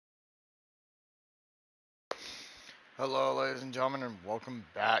Hello, ladies and gentlemen, and welcome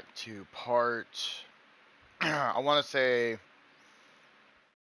back to part. I want to say,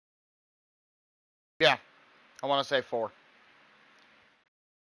 yeah, I want to say 4.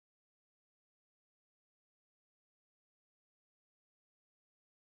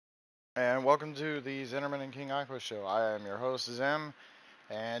 And welcome to the Zimerman Kingacua Show. I am your host, Zim,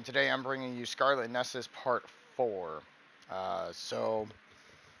 and today I'm bringing you Scarlet Nexus Part 4. So,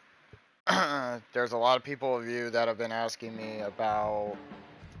 there's a lot of people of you that have been asking me about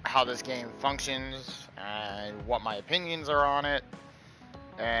how this game functions and what my opinions are on it,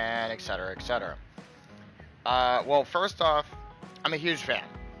 and etc. etc. Well, first off, I'm a huge fan.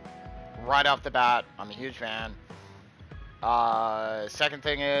 Right off the bat, I'm a huge fan. Second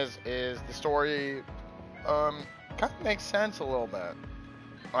thing is the story, kind of makes sense a little bit.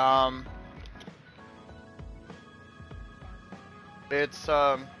 It's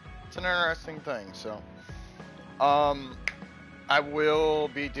an interesting thing. So, I will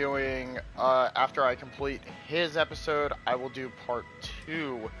be doing, after I complete his episode, I will do part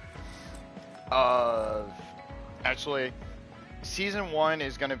 2 of, actually, season 1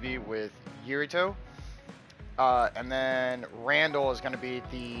 is going to be with Yurito. And then Randall is going to be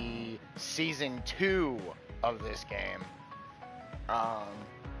the season 2 of this game.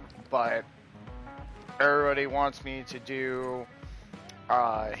 But everybody wants me to do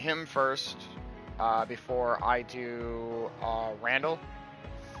him first before I do Randall.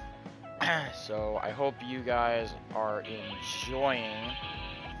 So I hope you guys are enjoying,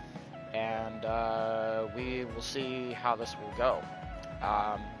 and we will see how this will go.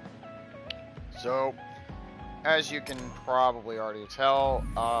 So, as you can probably already tell,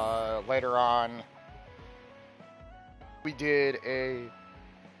 later on, we did a,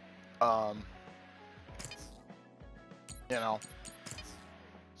 you know.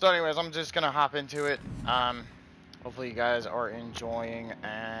 So anyways, I'm just gonna hop into it. Hopefully you guys are enjoying,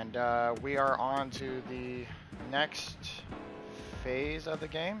 and we are on to the next phase of the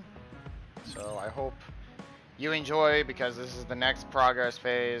game. So I hope you enjoy, because this is the next progress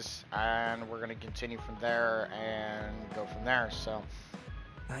phase, and we're gonna continue from there and go from there. So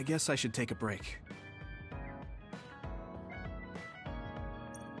I guess I should take a break.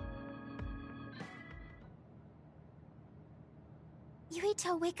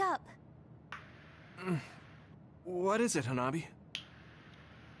 Yurito, wake up. What is it, Hanabi?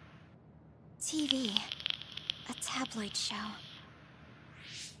 TV. A tabloid show.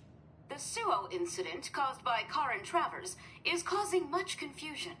 The Suo incident caused by Karin Travers is causing much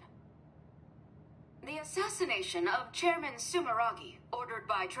confusion. The assassination of Chairman Sumeragi, ordered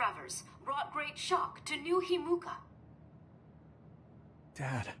by Travers, brought great shock to New Himuka.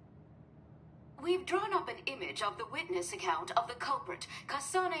 Dad. We've drawn up an image of the witness account of the culprit,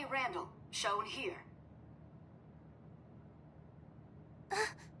 Kasane Randall, shown here.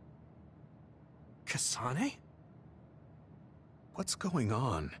 Kasane? What's going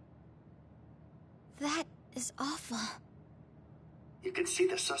on? That is awful. You can see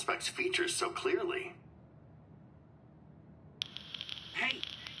the suspect's features so clearly. Hey,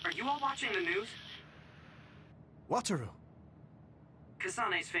 are you all watching the news? Wataru.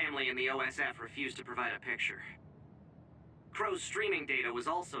 Kasane's family and the OSF refused to provide a picture. Crow's streaming data was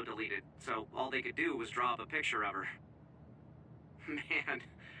also deleted, so all they could do was draw up a picture of her. Man,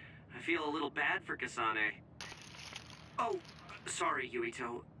 I feel a little bad for Kasane. Oh, sorry,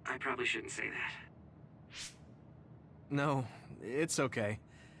 Yuito. I probably shouldn't say that. No, it's okay.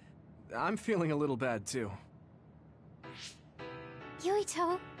 I'm feeling a little bad, too.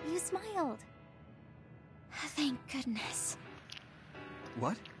 Yurito, you smiled. Thank goodness.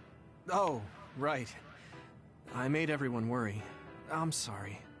 What? Oh, right. I made everyone worry. I'm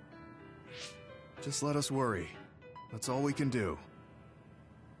sorry. Just let us worry. That's all we can do.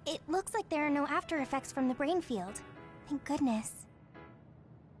 It looks like there are no after effects from the brain field. Thank goodness.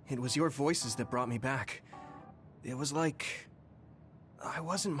 It was your voices that brought me back. It was like I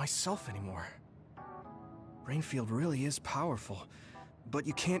wasn't myself anymore. Brainfield really is powerful, but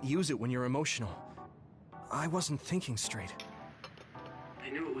you can't use it when you're emotional. I wasn't thinking straight. I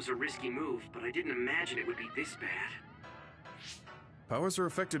knew it was a risky move, but I didn't imagine it would be this bad. Powers are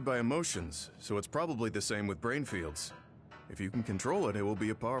affected by emotions, so it's probably the same with brain fields. If you can control it, it will be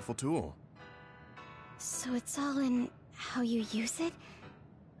a powerful tool. So it's all in how you use it?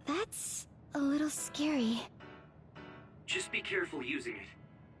 That's a little scary. Just be careful using it.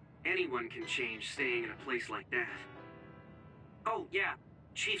 Anyone can change staying in a place like that. Oh, yeah.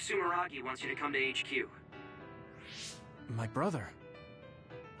 Chief Sumeragi wants you to come to HQ. My brother?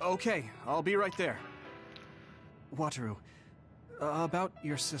 Okay, I'll be right there. Wataru, about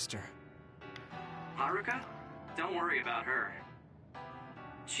your sister. Haruka? Don't worry about her.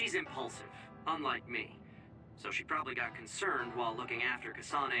 She's impulsive, unlike me. So she probably got concerned while looking after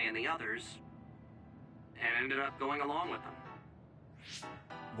Kasane and the others, and ended up going along with them.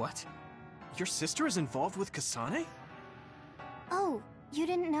 What? Your sister is involved with Kasane? Oh, you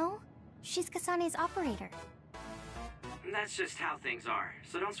didn't know? She's Kasane's operator. That's just how things are,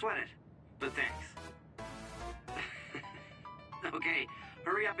 so don't sweat it. But thanks. Okay,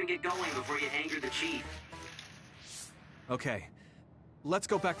 hurry up and get going before you anger the chief. Okay, let's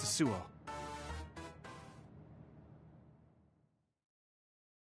go back to Suo.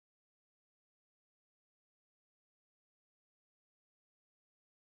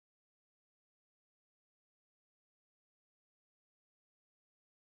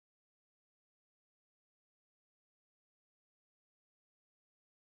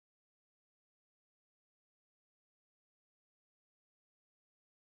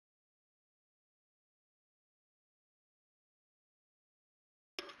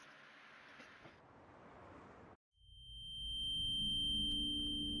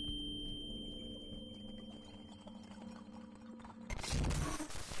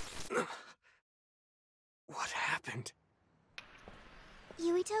 What happened?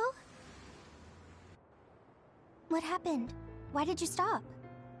 Yuito? What happened? Why did you stop?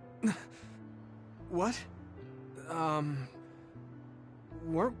 What?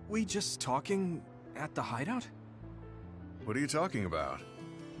 Weren't we just talking at the hideout? What are you talking about?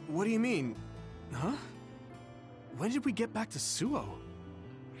 What do you mean? Huh? When did we get back to Suo?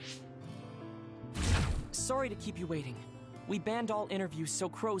 Sorry to keep you waiting. We banned all interviews so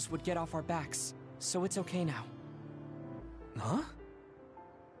crows would get off our backs, so it's okay now. Huh?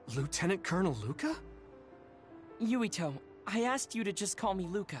 Lieutenant Colonel Luca? Yuito, I asked you to just call me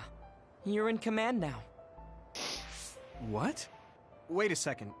Luca. You're in command now. What? Wait a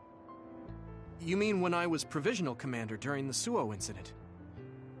second. You mean when I was provisional commander during the Suo incident?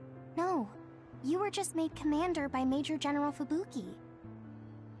 No, you were just made commander by Major General Fubuki.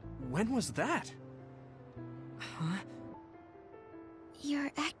 When was that? Huh?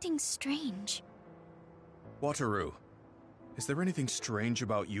 You're acting strange. Wataru, is there anything strange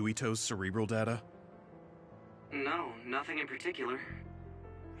about Yuito's cerebral data? No, nothing in particular.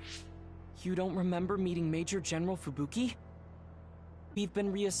 You don't remember meeting Major General Fubuki? We've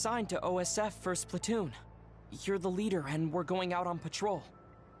been reassigned to OSF 1st Platoon. You're the leader and we're going out on patrol.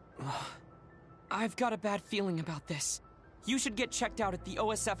 I've got a bad feeling about this. You should get checked out at the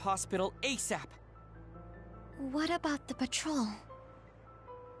OSF hospital ASAP. What about the patrol?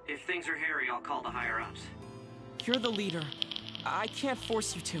 If things are hairy, I'll call the higher-ups. You're the leader. I can't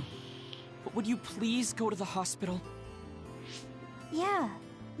force you to. But would you please go to the hospital? Yeah,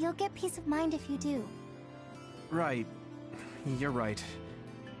 you'll get peace of mind if you do. Right. You're right.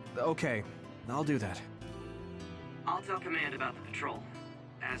 Okay, I'll do that. I'll tell Command about the patrol.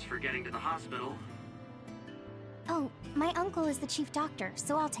 As for getting to the hospital... Oh, my uncle is the chief doctor,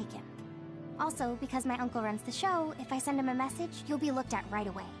 so I'll take him. Also, because my uncle runs the show, if I send him a message, you'll be looked at right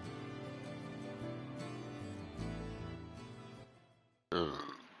away.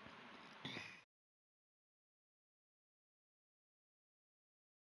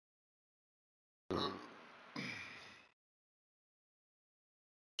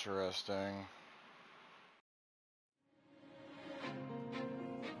 Interesting.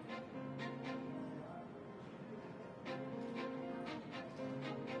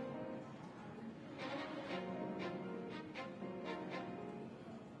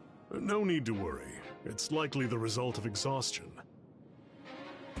 No need to worry. It's likely the result of exhaustion.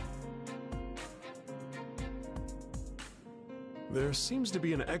 There seems to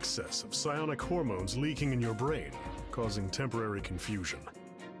be an excess of psionic hormones leaking in your brain, causing temporary confusion.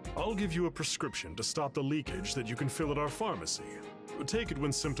 I'll give you a prescription to stop the leakage that you can fill at our pharmacy. Take it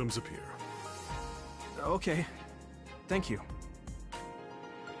when symptoms appear. Okay. Thank you.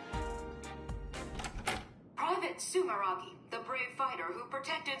 Private Sumeragi, the brave fighter who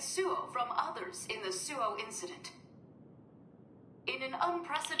protected Suo from others in the Suo incident. In an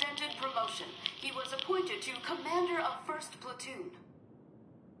unprecedented promotion, he was appointed to Commander of 1st Platoon.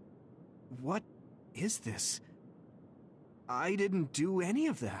 What is this? I didn't do any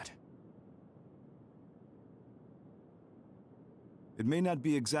of that. It may not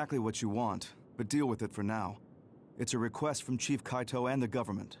be exactly what you want, but deal with it for now. It's a request from Chief Kaito and the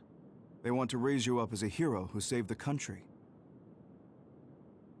government. They want to raise you up as a hero who saved the country.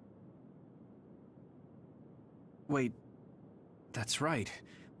 Wait, that's right.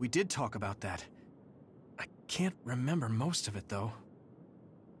 We did talk about that. I can't remember most of it, though.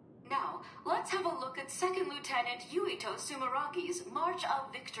 Now, let's have a look at 2nd Lieutenant Yuito Sumeragi's March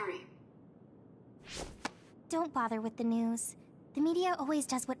of Victory. Don't bother with the news. The media always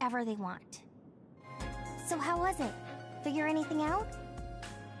does whatever they want. So how was it? Figure anything out?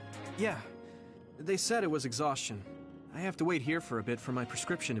 Yeah. They said it was exhaustion. I have to wait here for a bit for my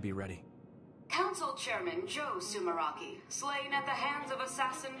prescription to be ready. Council Chairman Joe Sumeragi, slain at the hands of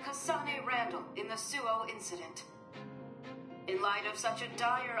assassin Kasane Randall in the Suo incident. In light of such a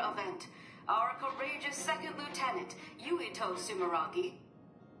dire event, our courageous Second Lieutenant, Yuito Sumeragi...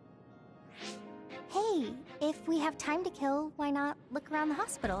 Hey, if we have time to kill, why not look around the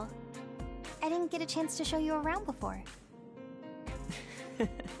hospital? I didn't get a chance to show you around before.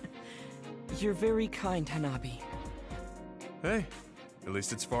 You're very kind, Hanabi. Hey, at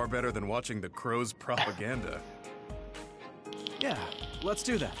least it's far better than watching the Crow's propaganda. Yeah, let's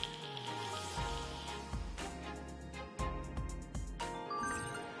do that.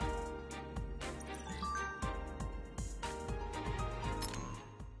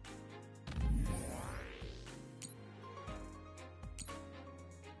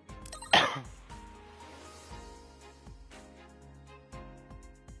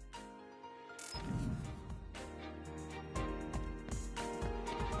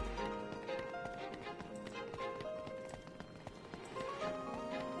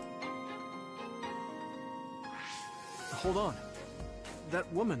 Hold on.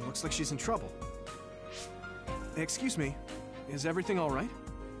 That woman looks like she's in trouble. Excuse me, is everything all right?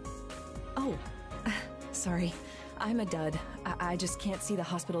 Oh, sorry. I'm a dud. I just can't see the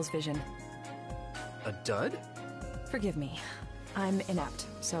hospital's vision. A dud? Forgive me. I'm inept,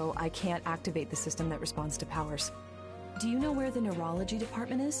 so I can't activate the system that responds to powers. Do you know where the neurology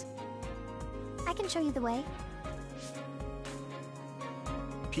department is? I can show you the way.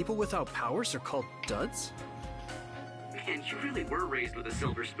 People without powers are called duds? Man, you really were raised with a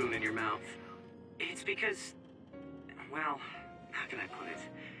silver spoon in your mouth. It's because... well, how can I put it?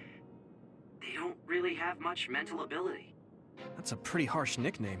 They don't really have much mental ability. That's a pretty harsh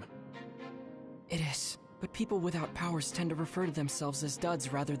nickname. It is, but people without powers tend to refer to themselves as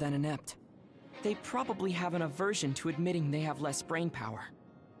duds rather than inept. They probably have an aversion to admitting they have less brain power.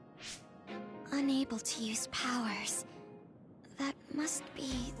 Unable to use powers. That must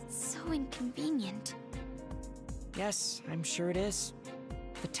be so inconvenient. Yes, I'm sure it is.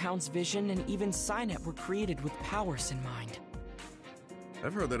 The town's vision and even Cynet were created with powers in mind.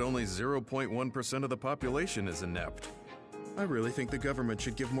 I've heard that only 0.1% of the population is inept. I really think the government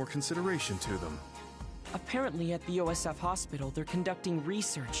should give more consideration to them. Apparently at the OSF hospital, they're conducting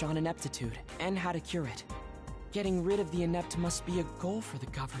research on ineptitude and how to cure it. Getting rid of the inept must be a goal for the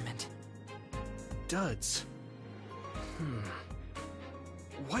government. Duds.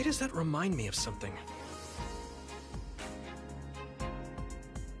 Why does that remind me of something?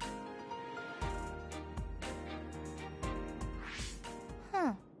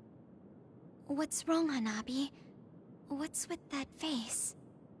 What's wrong, Hanabi? What's with that face?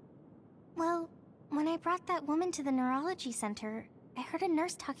 Well, when I brought that woman to the neurology center, I heard a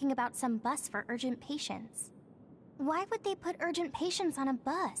nurse talking about some bus for urgent patients. Why would they put urgent patients on a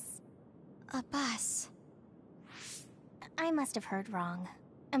bus? A bus? I must have heard wrong.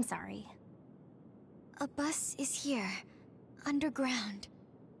 I'm sorry. A bus is here, underground.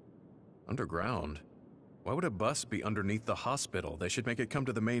 Underground? Why would a bus be underneath the hospital? They should make it come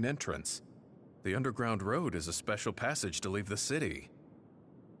to the main entrance. The underground road is a special passage to leave the city.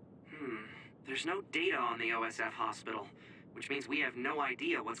 There's no data on the OSF hospital, which means we have no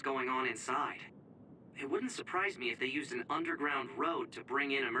idea what's going on inside. It wouldn't surprise me if they used an underground road to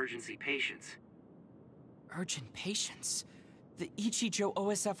bring in emergency patients. Urgent patients? The Ichijo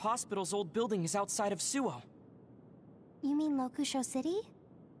OSF hospital's old building is outside of Suo. You mean Lokusho City?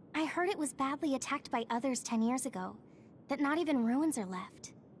 I heard it was badly attacked by others 10 years ago, that not even ruins are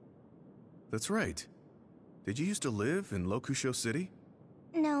left. That's right. Did you used to live in Lokusho City?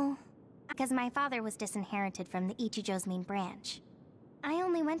 No, because my father was disinherited from the Ichijo's main branch. I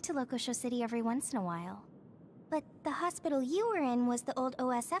only went to Lokusho City every once in a while. But the hospital you were in was the old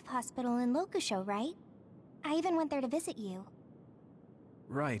OSF hospital in Lokusho, right? I even went there to visit you.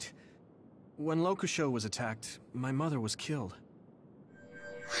 Right. When Lokusho was attacked, my mother was killed.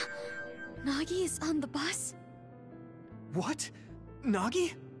 Nagi is on the bus? What?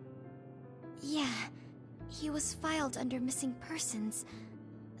 Nagi? Yeah, he was filed under missing persons.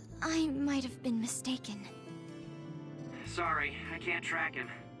 I might have been mistaken. Sorry, I can't track him.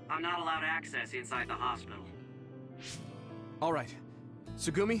 I'm not allowed access inside the hospital. All right.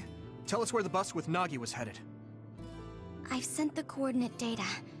 Tsugumi, tell us where the bus with Nagi was headed. I've sent the coordinate data.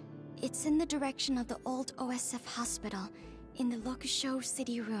 It's in the direction of the old OSF hospital, in the Lokusho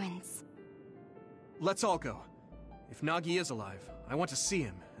City ruins. Let's all go. If Nagi is alive, I want to see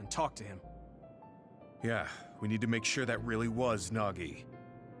him and talk to him. Yeah, we need to make sure that really was Nagi.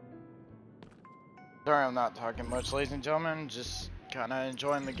 Sorry I'm not talking much, ladies and gentlemen. Just kind of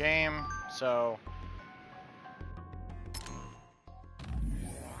enjoying the game, so...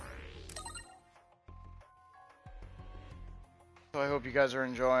 So I hope you guys are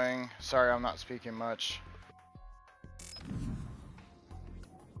enjoying. Sorry I'm not speaking much.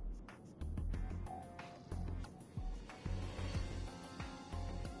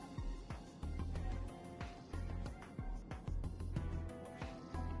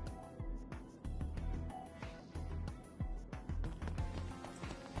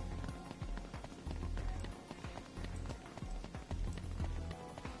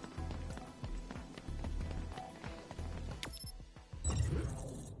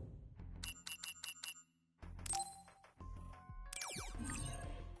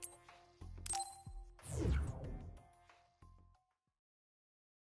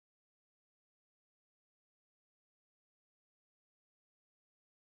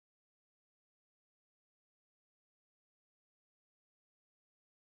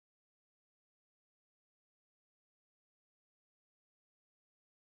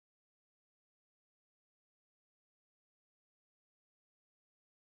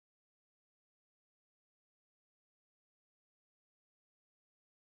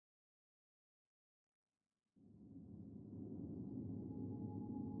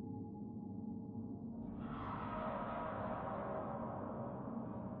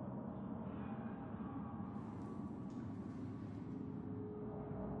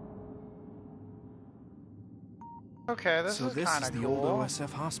 Okay, this so is this kind is of the cool. old OSF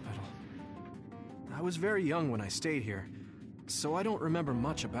hospital. I was very young when I stayed here, so I don't remember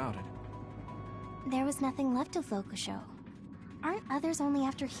much about it. There was nothing left of Lokusho. Aren't others only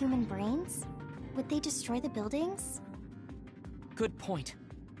after human brains? Would they destroy the buildings? Good point.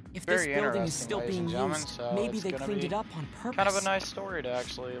 If Very this building is interesting, still ladies being and gentlemen, used, so maybe it's they gonna cleaned be it up on purpose. Kind of a nice story to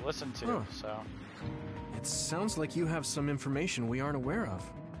actually listen to, Huh. so... It sounds like you have some information we aren't aware of.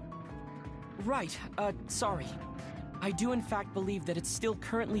 Right, sorry. I do in fact believe that it's still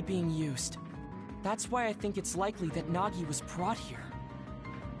currently being used. That's why I think it's likely that Nagi was brought here.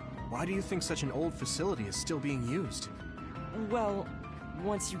 Why do you think such an old facility is still being used? Well,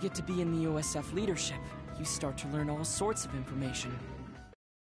 once you get to be in the OSF leadership, you start to learn all sorts of information.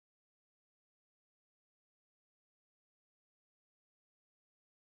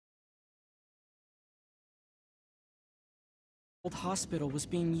 Old hospital was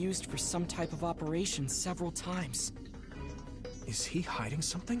being used for some type of operation several times. Is he hiding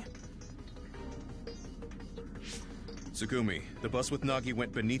something? Tsugumi, the bus with Nagi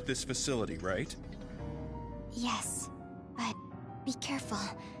went beneath this facility, right? Yes, but be careful.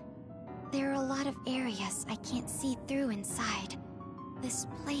 There are a lot of areas I can't see through inside. This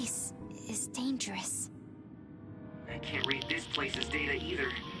place is dangerous. I can't read this place's data either.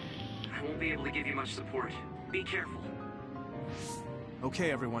 I won't be able to give you much support. Be careful.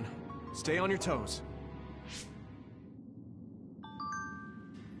 Okay, everyone. Stay on your toes.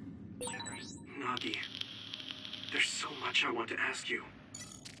 Nagi, there's so much I want to ask you.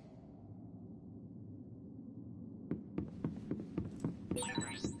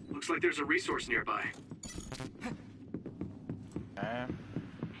 Looks like there's a resource nearby. Okay.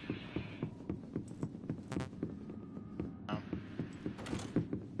 Oh.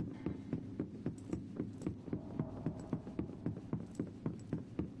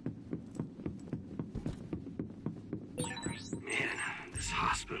 Man, this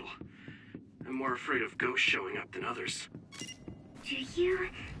hospital. I'm more afraid of ghosts showing up than others. Do you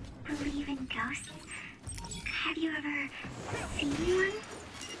believe in ghosts? Have you ever seen one?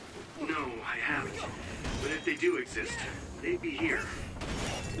 No, I haven't. But if they do exist, they'd be here.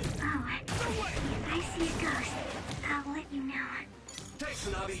 Oh, if I see a ghost, I'll let you know. Thanks,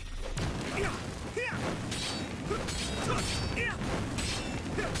 Hanabi.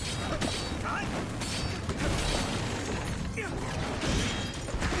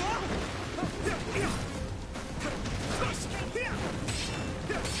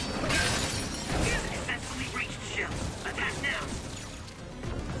 Successfully breached the shell. Attack now!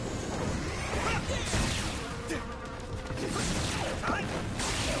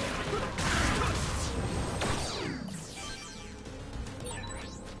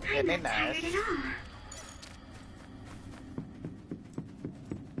 Yeah, they I'm not nice. tired at all.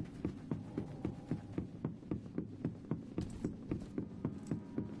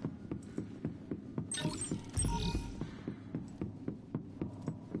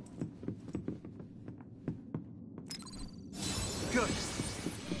 Good.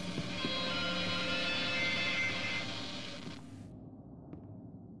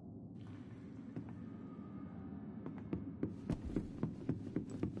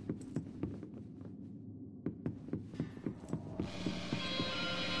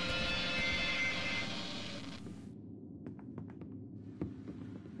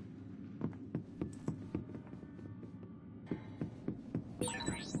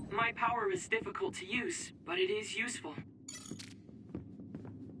 My power is difficult to use, but it is useful.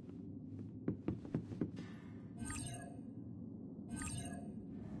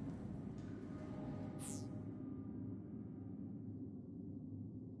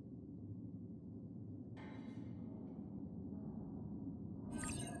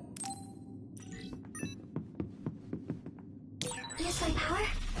 Use my power?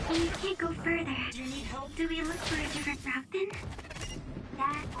 We can't go further. Do you need help? Do we look for a different route then?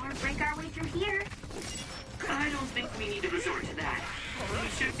 That, or break our way through here? I don't think we need to resort to that. We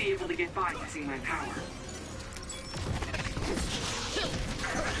should be able to get by using my power.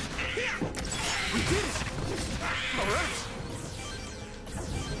 We did it! Alright!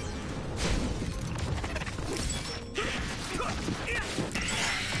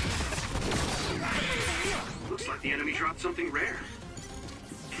 Looks like the enemy dropped something rare.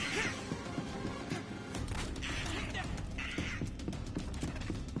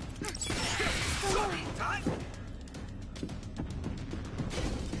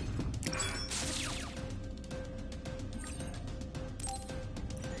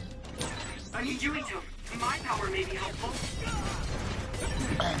 I need Yuito. My power may be helpful.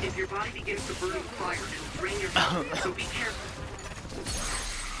 If your body begins to burn with fire, it'll drain your power, so be careful.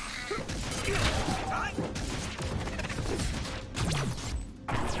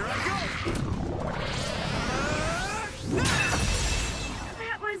 Here I go!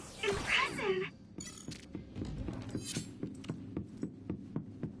 That was impressive.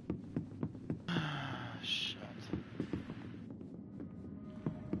 Shit.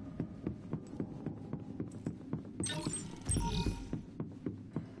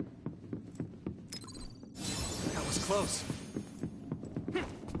 That was close.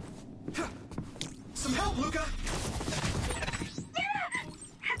 Some help, Luca!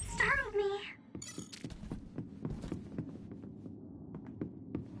 That startled me.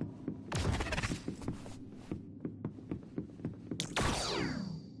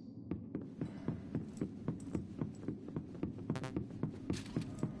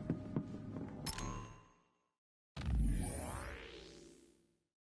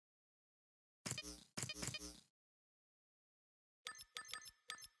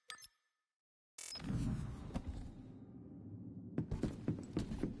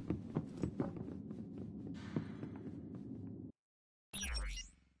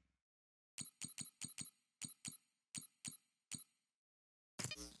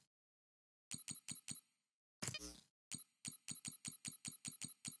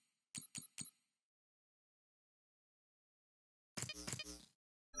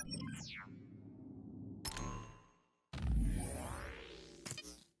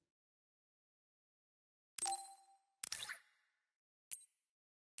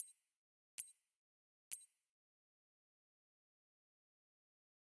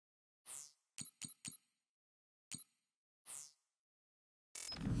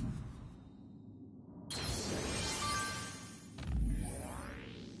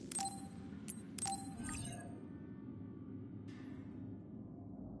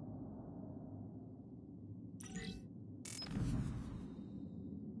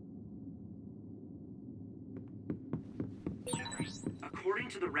 According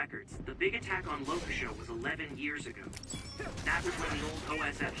to the records, the big attack on Locusho was 11 years ago. That was when the old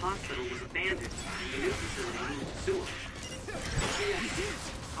OSF hospital was abandoned and the new facility moved to Sewell.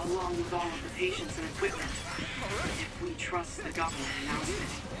 Yes, along with all of the patients and equipment. If we trust the government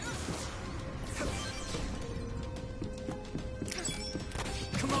announcement.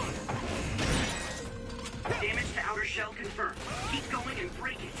 Come on! Damage to outer shell confirmed. Keep going and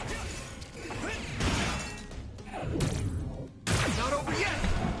break it. Not over yet!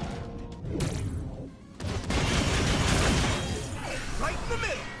 Right in the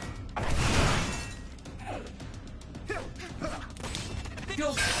middle! Go!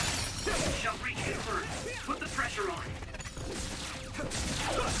 Shell breach confirmed. Put the pressure on.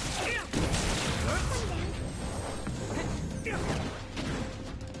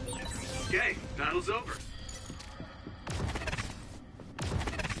 Okay, battle's over.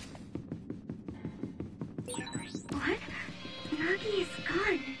 What? Nagi is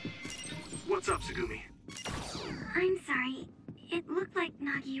gone. What's up, Tsugumi? I'm sorry. It looked like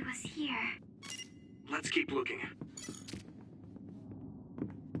Nagi was here. Let's keep looking.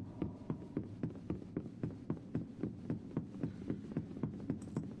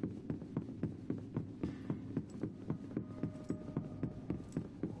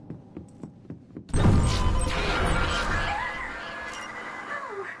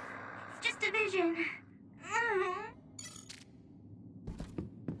 Oh, it's just a vision.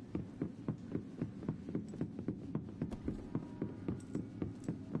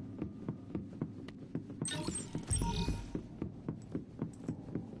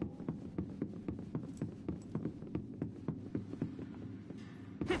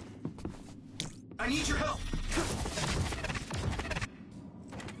 I need your help!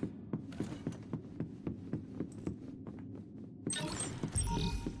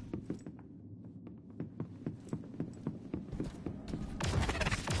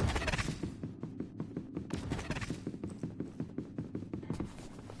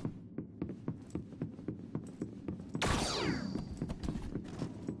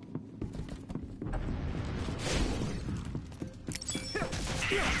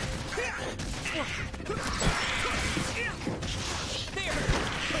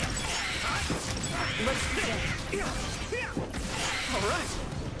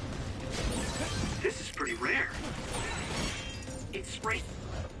 This is pretty rare. It's straight.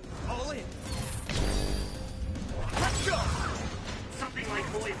 All in. Let's go! Something like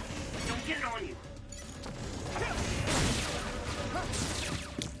oil. Don't get it on you.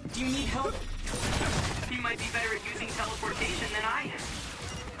 Do you need help? You might be better at using teleportation than I am.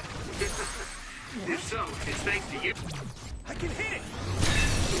 If so, it's thanks to you. I can hit it!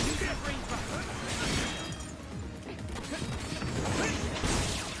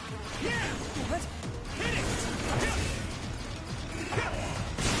 Yeah! Let's hit it!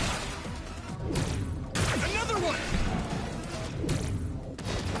 Another one!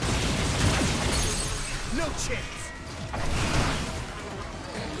 No chance!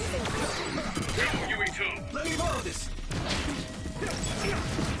 Let me borrow this!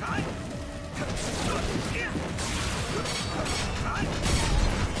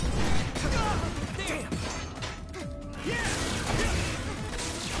 Damn! Yeah!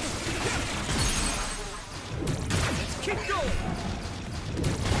 Let's keep going!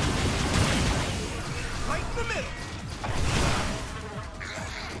 Right in the middle!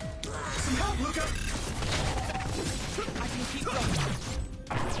 Some help, Luca! I can keep going.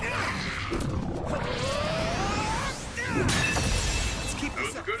 Let's keep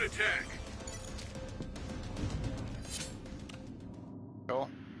this up. Good attack. Cool.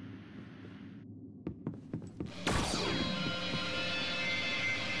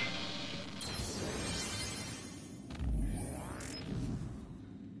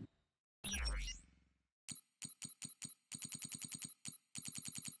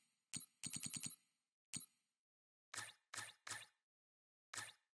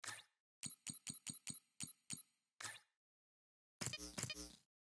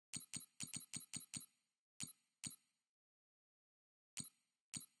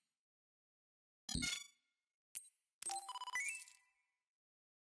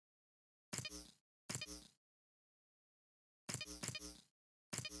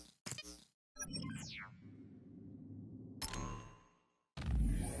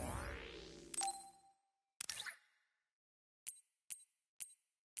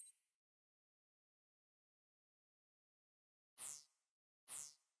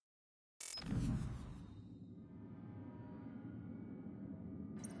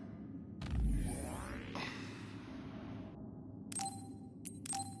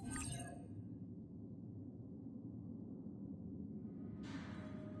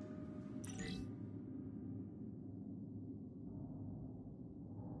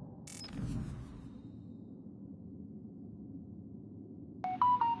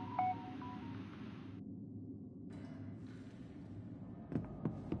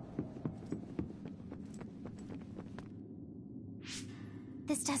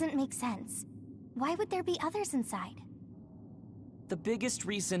 This doesn't make sense. Why would there be others inside? The biggest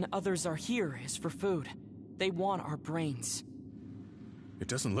reason others are here is for food. They want our brains. It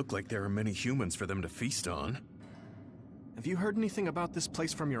doesn't look like there are many humans for them to feast on. Have you heard anything about this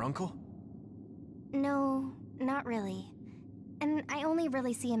place from your uncle? No, not really. And I only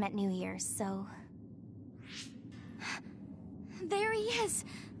really see him at New Year's, so... There he is!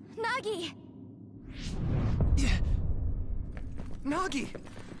 Nagi! Nagi!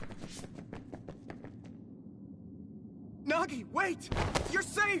 Nagi, wait! You're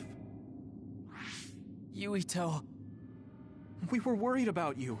safe! Yuito. We were worried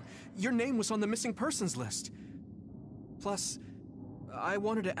about you. Your name was on the missing persons list. Plus, I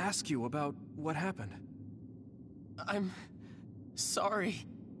wanted to ask you about what happened. I'm... sorry.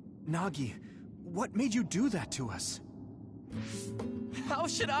 Nagi, what made you do that to us? How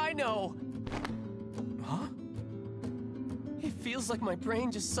should I know? Huh? It feels like my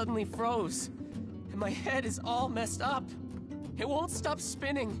brain just suddenly froze. And my head is all messed up. It won't stop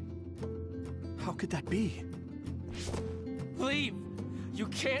spinning. How could that be? Leave! You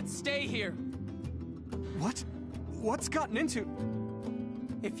can't stay here! What? What's gotten into...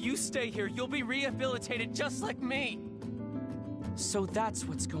 If you stay here, you'll be rehabilitated just like me! So that's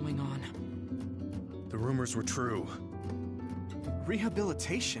what's going on. The rumors were true.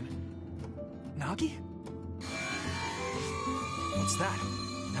 Rehabilitation? Nagi? What's that?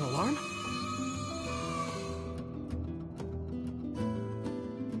 An alarm?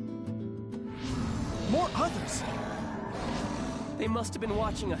 More others! They must have been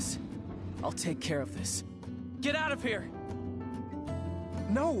watching us. I'll take care of this. Get out of here!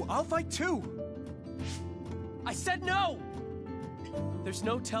 No, I'll fight too! I said no! There's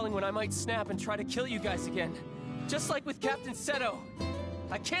no telling when I might snap and try to kill you guys again. Just like with Captain Seto.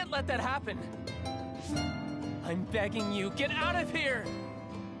 I can't let that happen. I'm begging you, get out of here!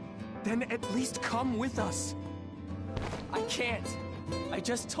 Then at least come with us. I can't. I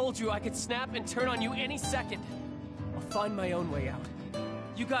just told you I could snap and turn on you any second. I'll find my own way out.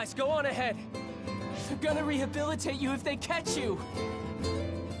 You guys, go on ahead. They're gonna rehabilitate you if they catch you.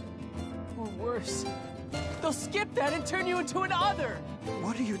 Or worse, they'll skip that and turn you into an other.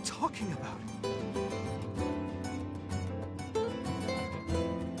 What are you talking about?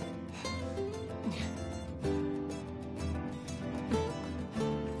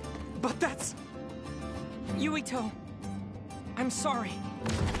 But that's... Yuito, I'm sorry.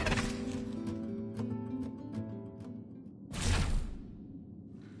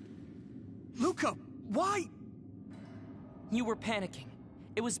 Luca, why? You were panicking.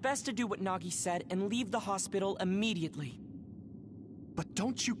 It was best to do what Nagi said and leave the hospital immediately. But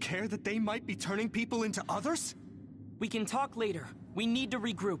don't you care that they might be turning people into others? We can talk later. We need to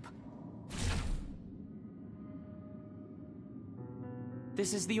regroup.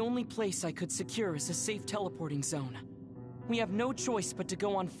 This is the only place I could secure as a safe teleporting zone. We have no choice but to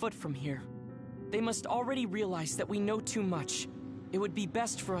go on foot from here. They must already realize that we know too much. It would be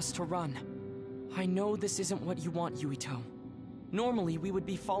best for us to run. I know this isn't what you want, Yuito. Normally, we would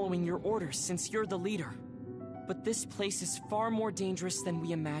be following your orders since you're the leader. But this place is far more dangerous than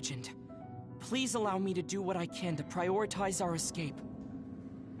we imagined. Please allow me to do what I can to prioritize our escape.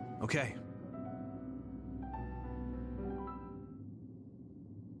 Okay.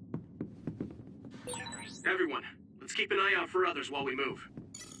 Everyone, let's keep an eye out for others while we move.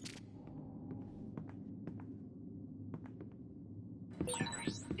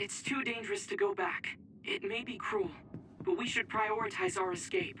 It's too dangerous to go back. It may be cruel, but we should prioritize our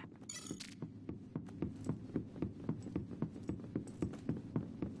escape.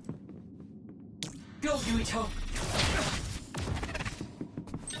 Go, Yuito!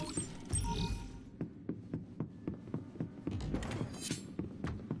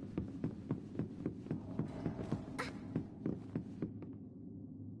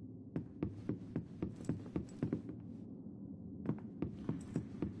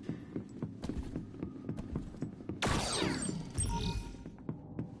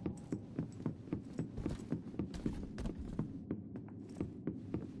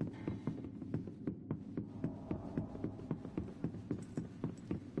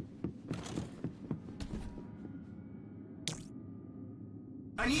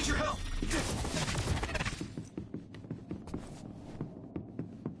 I need your help!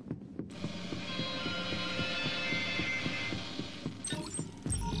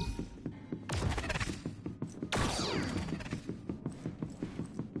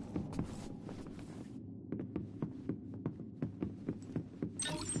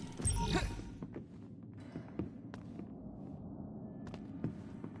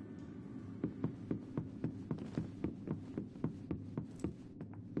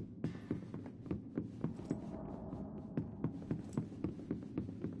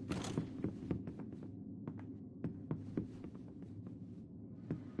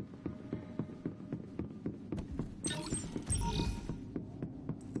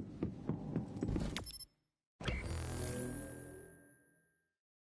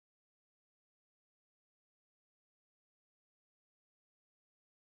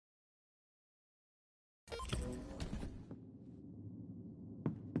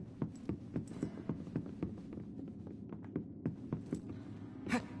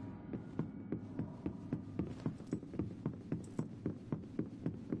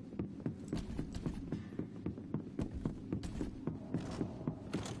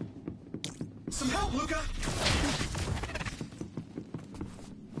 Some help, Luca!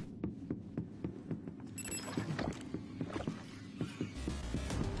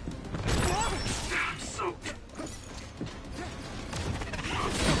 I'm soaked.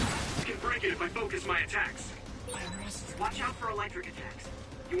 I can break it if I focus my attacks. Watch out for electric attacks.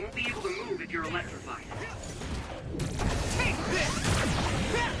 You won't be able to move if you're electrified. Take this!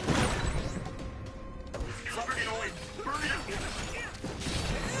 It's covered in oil. Burn it up!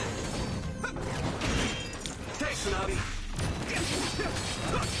 Thanks, Tsunabi.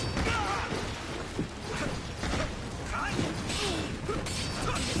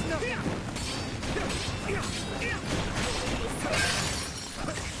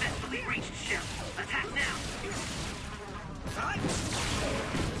 Successfully reached ship. Attack now.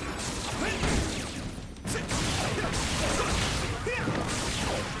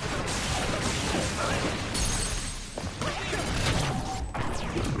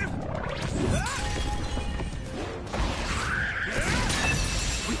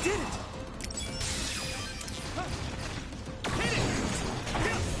 We did it!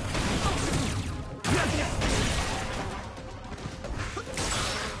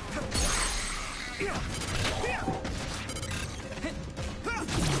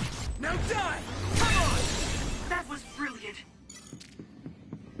 Now die! Come on! That was brilliant.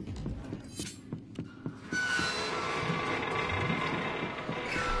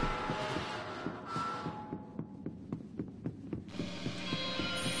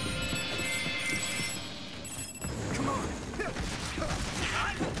 Come on!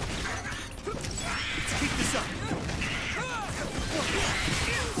 Let's keep this up!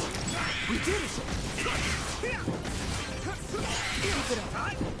 We did it! Keep it up!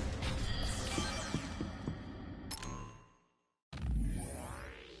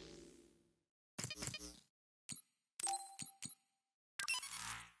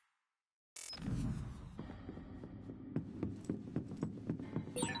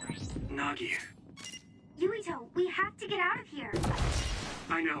 Nagi. Yuito, we have to get out of here.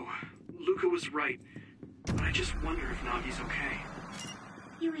 I know. Luca was right. But I just wonder if Nagi's okay.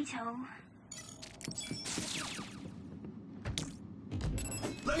 Yuito.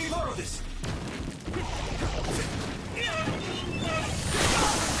 Let me borrow this!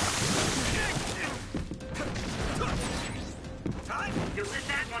 You lit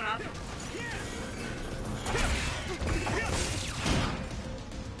that one up.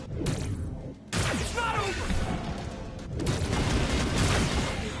 It's not over!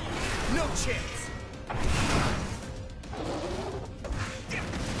 No chance!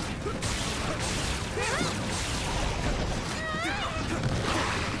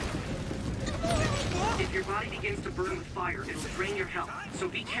 If your body begins to burn with fire, it'll drain your health, so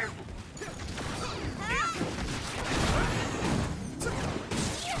be careful.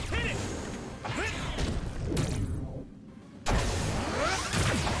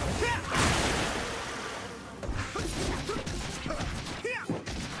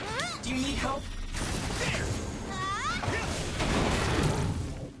 Do you need help?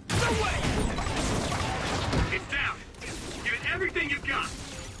 No way! It's down. Give it everything you've got.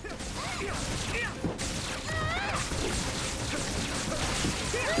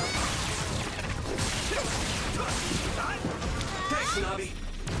 Thanks, Nabi!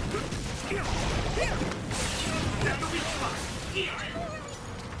 Down the weak spot.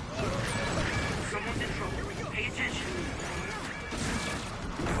 Someone's in trouble. Pay attention.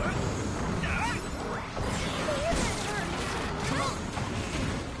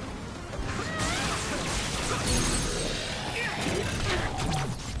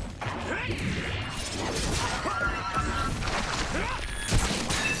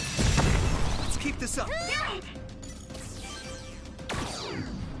 Let's keep this up!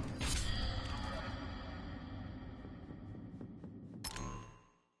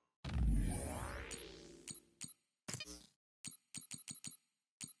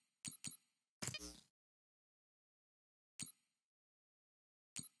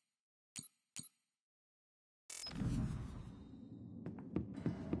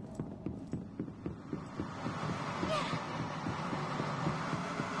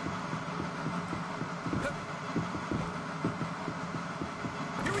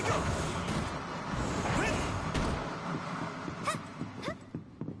 Here we go!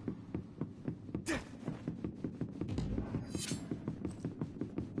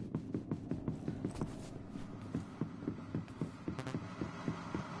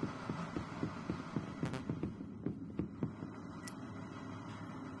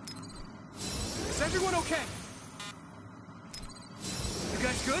 Is everyone okay? You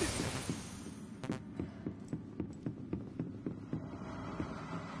guys good?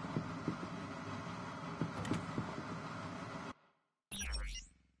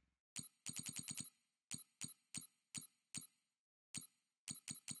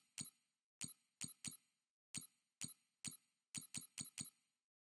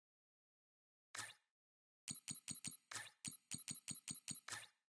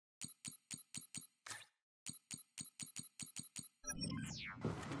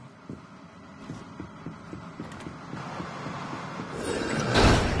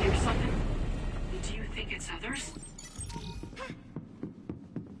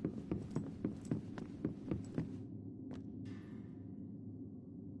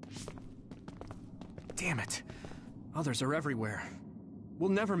 Damn it. Others are everywhere. We'll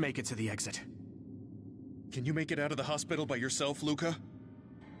never make it to the exit. Can you make it out of the hospital by yourself, Luca?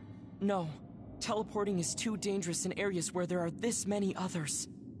 No. Teleporting is too dangerous in areas where there are this many others.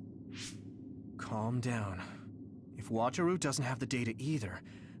 Calm down. If Wataru doesn't have the data either,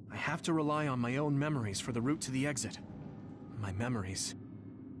 I have to rely on my own memories for the route to the exit. My memories.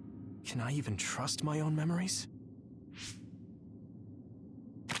 Can I even trust my own memories?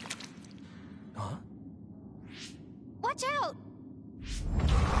 Huh? Watch out!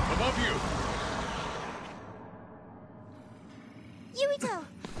 Above you! Yuito!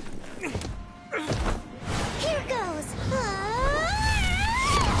 Here goes!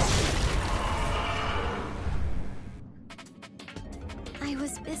 I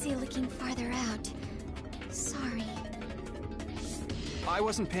was busy looking farther out. Sorry. I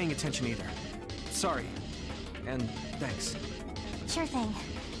wasn't paying attention either. Sorry. And thanks. Sure thing.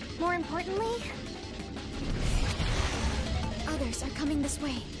 More importantly, others are coming this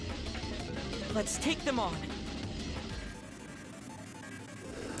way. Let's take them on.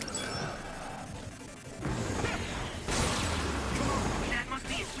 That must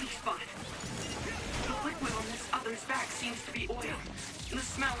be its weak spot. The liquid on this other's back seems to be oil. The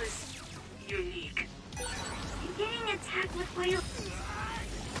smell is unique. Getting attacked with oil.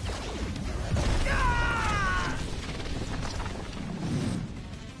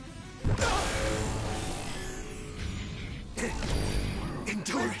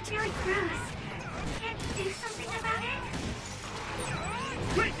 Endure It's very gross. Can't you do something about it?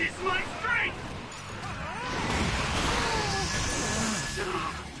 Witness my strength!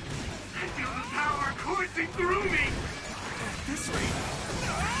 I feel the power coursing through me! this way.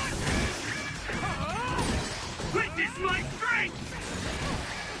 Witness my strength!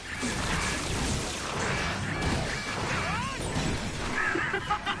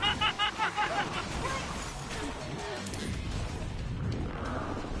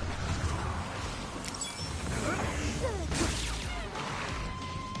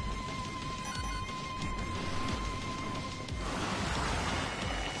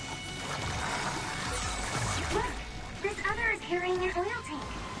 Look, this other is carrying an oil tank.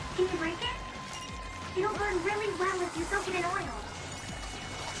 Can you break it? It'll burn really well if you soak it in oil.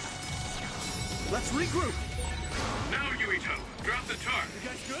 Let's regroup. Now, Yuito, drop the tar. You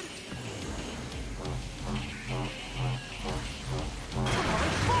guys good?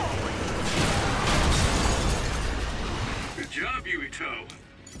 Good job, Yuito.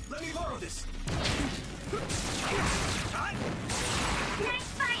 Let me borrow this. Nice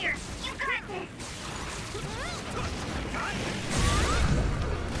fire! You got this!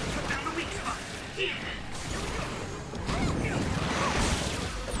 Found the weak spot.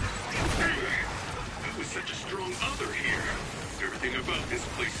 There was such a strong other here. Everything about this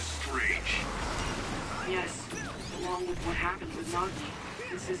place is strange. Yes, along with what happened with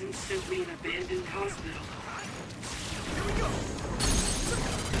Nagi, this isn't simply an abandoned hospital. Here we go.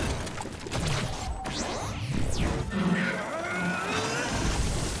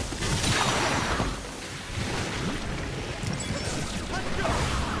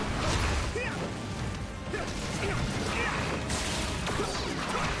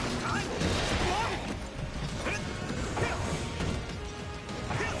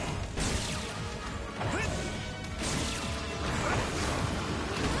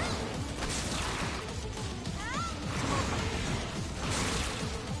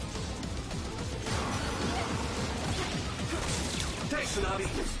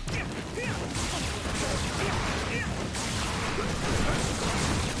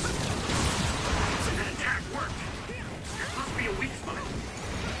 That attack worked. There must be a weak spot.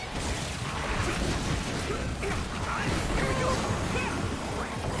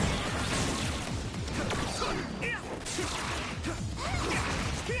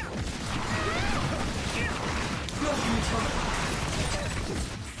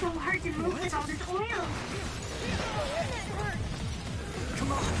 So hard to move with all this oil.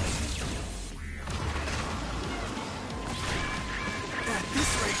 Come on. At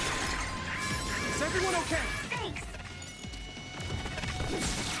this rate. Is everyone okay? Thanks.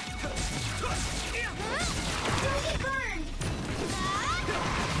 Don't get burned.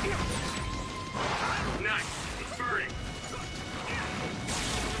 Nice. It's burning.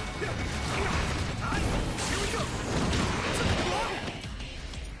 Here we go.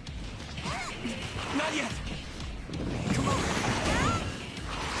 Not yet. Come on.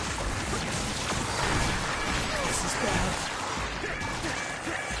 This is bad.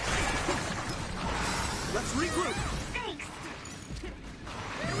 Let's regroup. Thanks.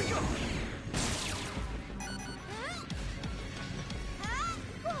 Here we go.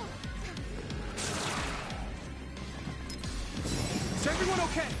 everyone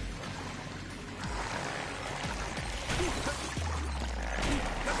okay?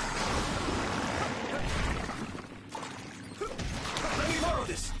 Let me borrow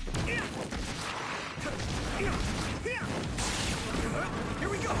this. Here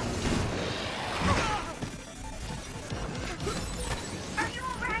we go. Are you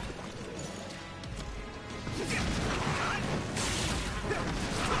alright?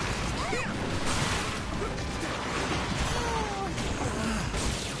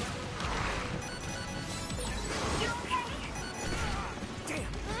 You okay?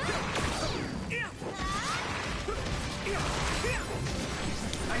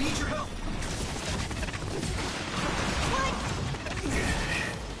 I need your help.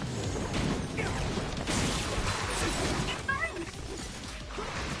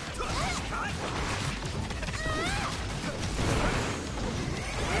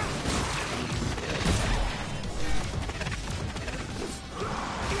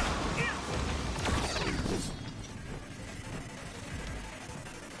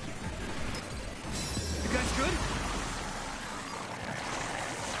 You guys good?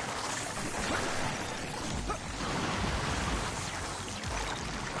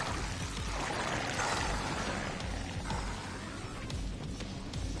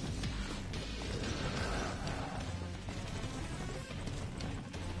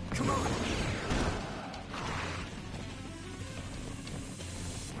 Come on.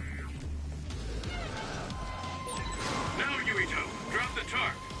 Now, Yuito, drop the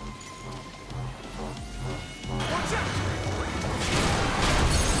tarp. Watch out!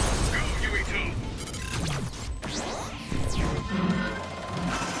 Go, Yuito.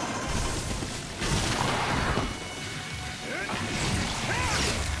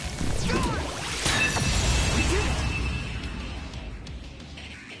 We did it!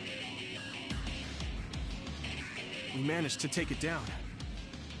 We managed to take it down.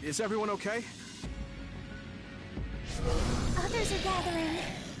 Is everyone okay? Others are gathering.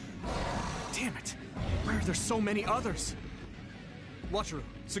 Damn it! Why are there so many others? Watcheru,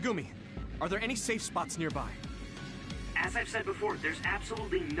 Tsugumi, are there any safe spots nearby? As I've said before, there's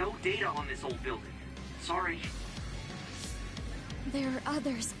absolutely no data on this old building. Sorry. There are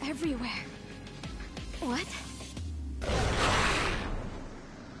others everywhere. What?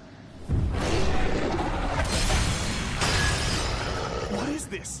 What is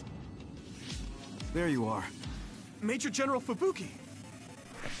this? There you are. Major General Fubuki.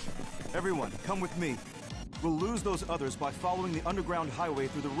 Everyone, come with me. We'll lose those others by following the underground highway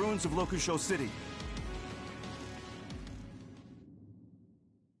through the ruins of Lokusho City.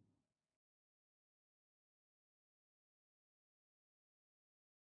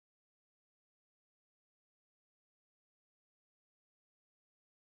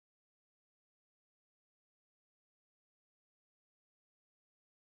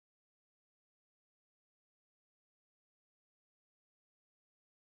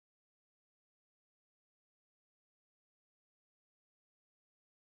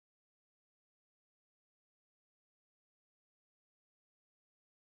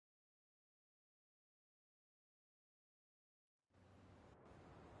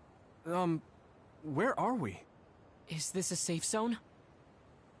 Where are we? Is this a safe zone?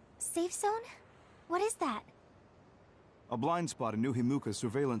 Safe zone? What is that? A blind spot in New Himuka's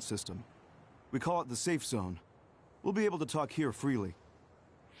surveillance system. We call it the safe zone. We'll be able to talk here freely.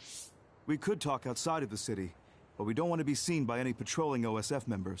 We could talk outside of the city, but we don't want to be seen by any patrolling OSF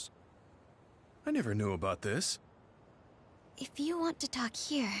members. I never knew about this. If you want to talk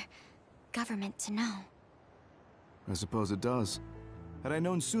here, government to know. I suppose it does. Had I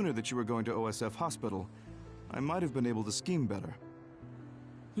known sooner that you were going to OSF Hospital, I might have been able to scheme better.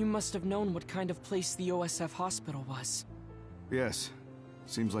 You must have known what kind of place the OSF hospital was. Yes.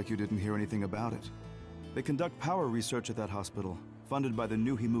 Seems like you didn't hear anything about it. They conduct power research at that hospital, funded by the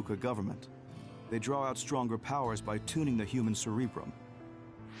New Himuka government. They draw out stronger powers by tuning the human cerebrum.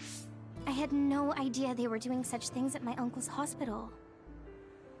 I had no idea they were doing such things at my uncle's hospital.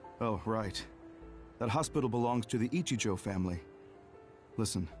 Oh, right. That hospital belongs to the Ichijo family.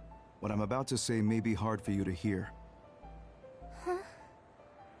 Listen, what I'm about to say may be hard for you to hear. Huh?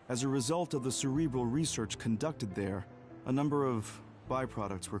 As a result of the cerebral research conducted there, a number of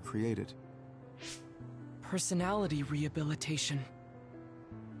byproducts were created. Personality rehabilitation.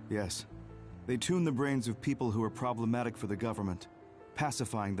 Yes. They tune the brains of people who are problematic for the government,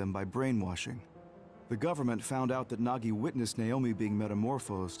 pacifying them by brainwashing. The government found out that Nagi witnessed Naomi being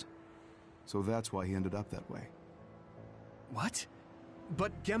metamorphosed, so that's why he ended up that way. What?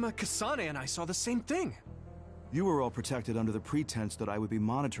 But Gemma, Kasane, and I saw the same thing. You were all protected under the pretense that I would be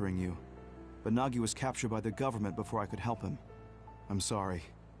monitoring you, but Nagi was captured by the government before I could help him. I'm sorry.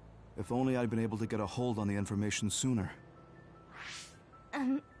 If only I'd been able to get a hold on the information sooner.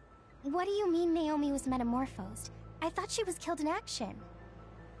 What do you mean Naomi was metamorphosed? I thought she was killed in action.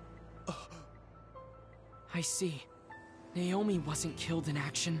 I see. Naomi wasn't killed in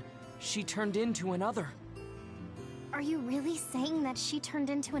action. She turned into another. Are you really saying that she turned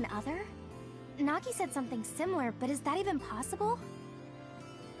into an other? Nagi said something similar, but is that even possible?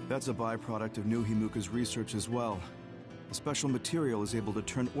 That's a byproduct of New Himuka's research as well. A special material is able to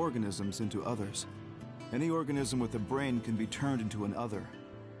turn organisms into others. Any organism with a brain can be turned into an other.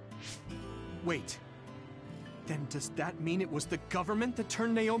 Wait. Then does that mean it was the government that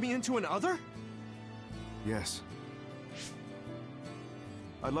turned Naomi into an other? Yes.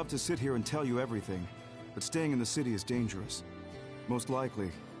 I'd love to sit here and tell you everything, but staying in the city is dangerous. Most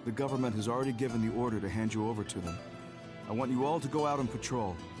likely, the government has already given the order to hand you over to them. I want you all to go out on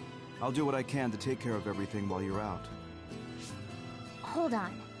patrol. I'll do what I can to take care of everything while you're out. Hold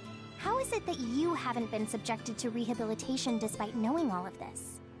on. How is it that you haven't been subjected to rehabilitation despite knowing all of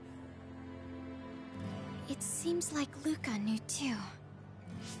this? It seems like Luca knew too.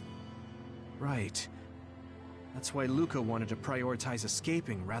 Right. That's why Luca wanted to prioritize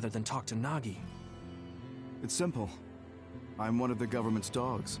escaping rather than talk to Nagi. It's simple. I'm one of the government's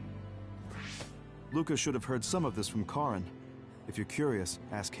dogs. Luca should have heard some of this from Karin. If you're curious,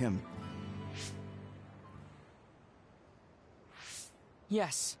 ask him.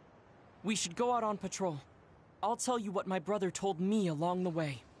 Yes. We should go out on patrol. I'll tell you what my brother told me along the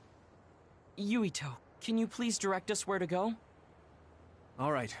way. Yuito, can you please direct us where to go?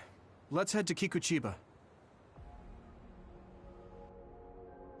 All right. Let's head to Kikuchiba.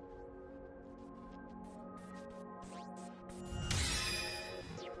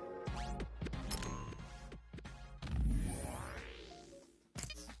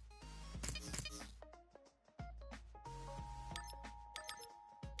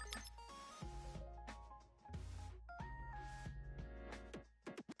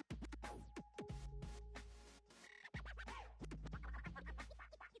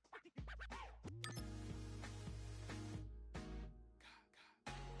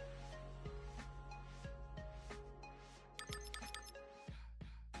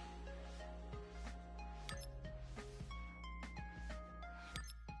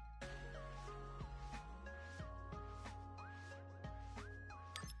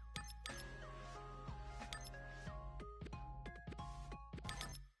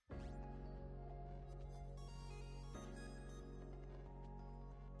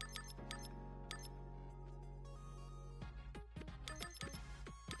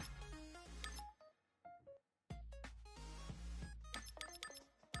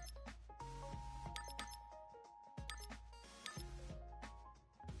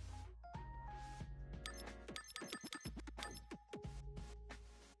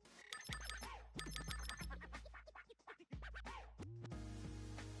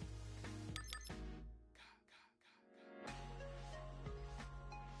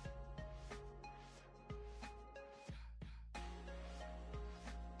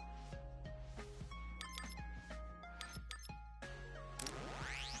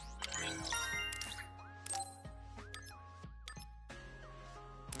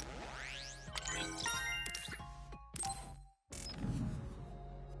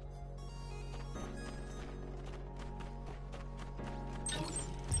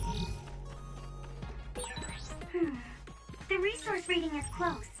 The resource reading is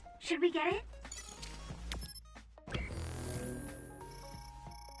close. Should we get it?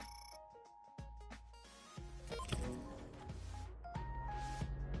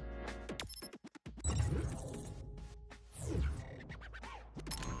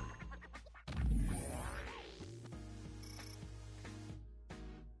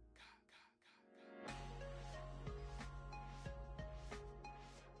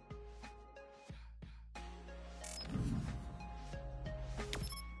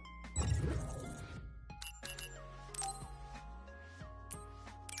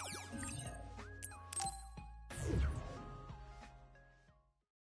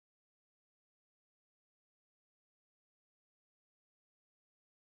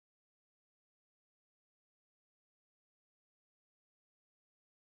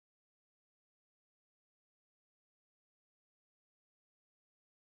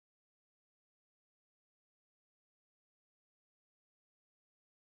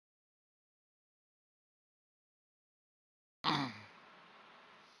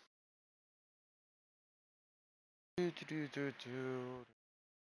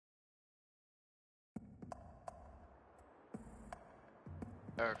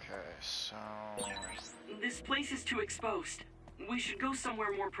 Okay, so... This place is too exposed. We should go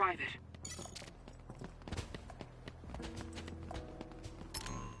somewhere more private.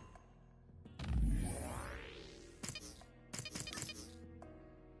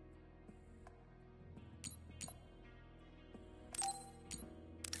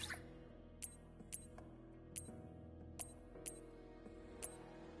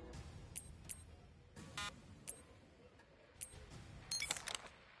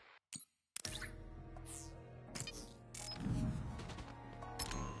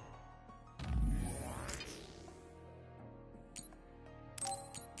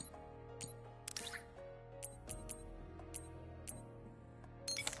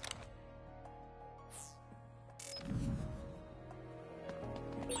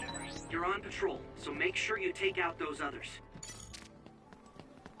 You're on patrol, so make sure you take out those others.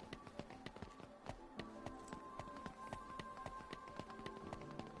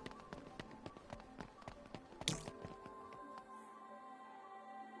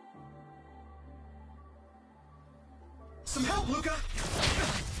 Some help, Luca!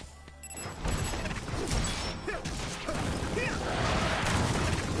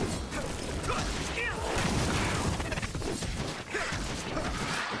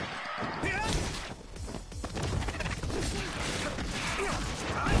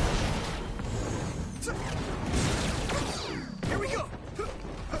 Here we go!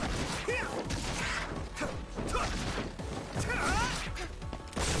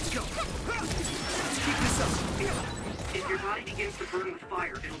 Let's go! Let's keep this up! If your body begins to burn with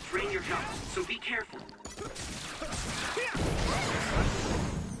fire, it'll drain your health, so be careful.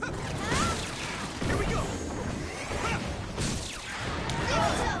 Here we go!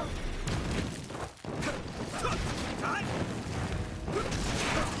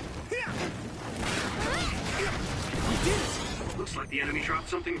 We did it! Looks like the enemy dropped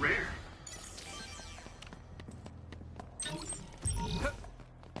something rare.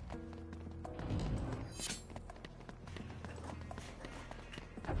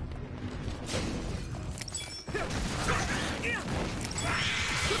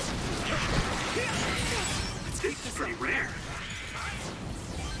 This is pretty rare.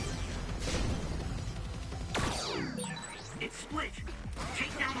 It's split.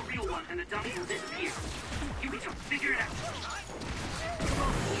 Take down the real one and the dummy will disappear. Yukito, figure it out.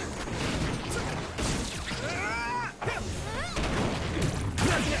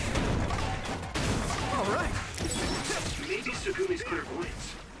 All right. Maybe Sugumi's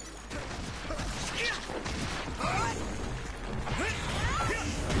clairvoyance.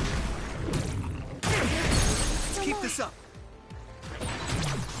 Let's keep this up.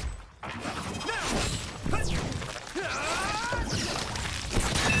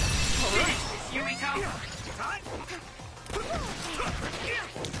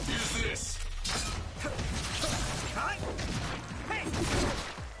 Use this. Hey!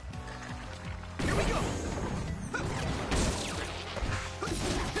 Here we go!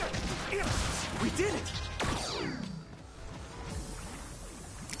 We did it!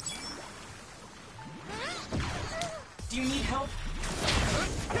 Do you need help?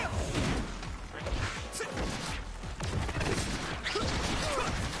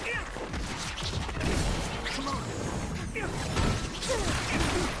 Come on! Here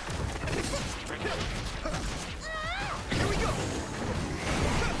we go!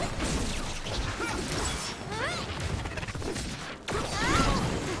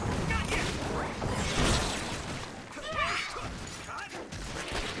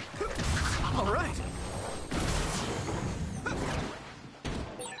 All right!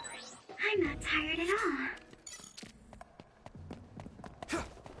 I'm not tired at all.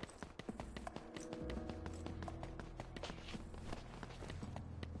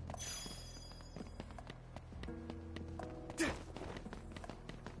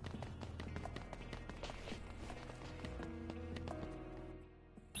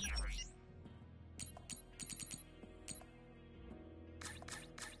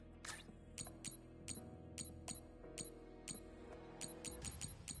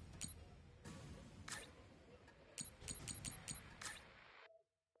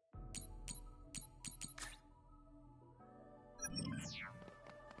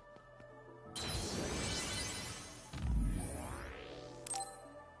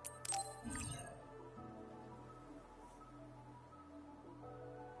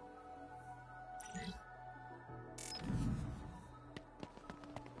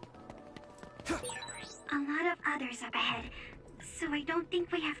 A lot of others up ahead, so I don't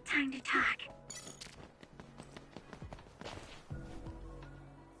think we have time to talk.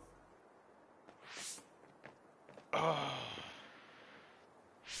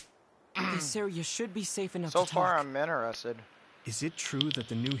 This area should be safe enough So to far, talk. I'm interested. Is it true that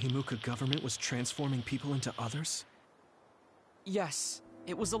the new Himuka government was transforming people into others? Yes,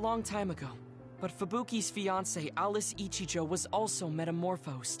 it was a long time ago. But Fubuki's fiancée, Alice Ichijo, was also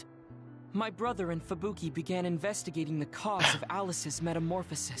metamorphosed. My brother and Fubuki began investigating the cause of Alice's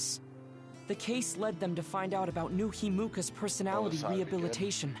metamorphosis. The case led them to find out about new Himuka's personality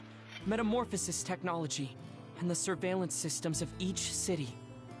rehabilitation, metamorphosis technology, and the surveillance systems of each city.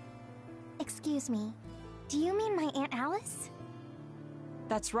 Excuse me, do you mean my Aunt Alice?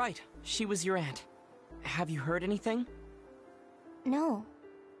 That's right, she was your aunt. Have you heard anything? No.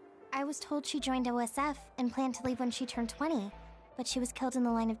 I was told she joined OSF and planned to leave when she turned 20, but she was killed in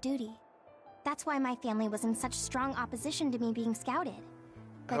the line of duty. That's why my family was in such strong opposition to me being scouted.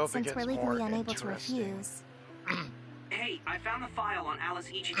 But since we're legally unable to refuse... Hey, I found the file on Alice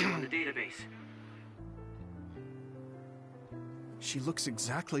Ichijo in the database. She looks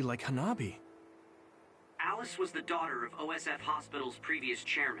exactly like Hanabi. Alice was the daughter of OSF Hospital's previous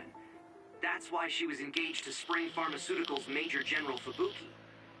chairman. That's why she was engaged to Spring Pharmaceuticals Major General Fubuki.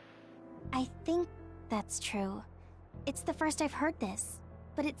 I think that's true. It's the first I've heard this,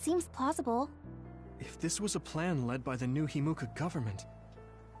 but it seems plausible. If this was a plan led by the new Himuka government,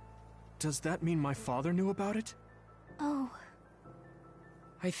 does that mean my father knew about it? Oh.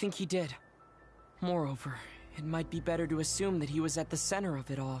 I think he did. Moreover, it might be better to assume that he was at the center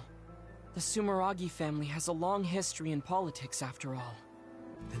of it all. The Sumeragi family has a long history in politics, after all.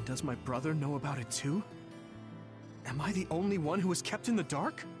 Then does my brother know about it too? Am I the only one who was kept in the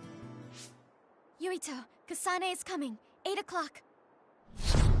dark? Yuito, Kasane is coming. 8 o'clock.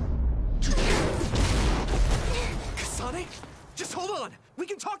 Kasane? Just hold on! We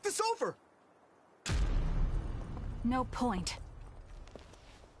can talk this over! No point.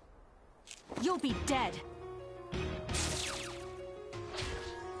 You'll be dead.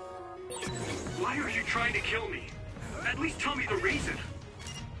 Why are you trying to kill me? At least tell me the reason.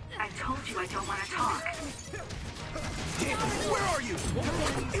 I told you I don't want to talk. Where are you?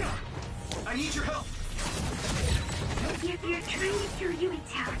 I need your help. If you're trying to kill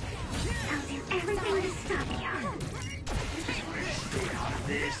Yuito, I'll do everything to stop you. Stay out of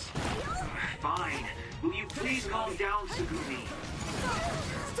this. Fine. Will you please calm down, Sugumi?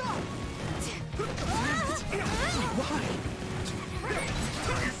 Why?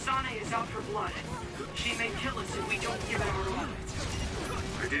 Kasane is out for blood. She may kill us if we don't give it our all.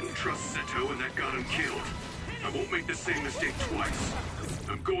 I didn't trust Seto and that got him killed. I won't make the same mistake twice.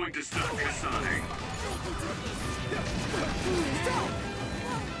 I'm going to stop Kasane.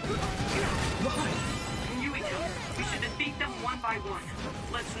 Why? Yuito, we should defeat them one by one.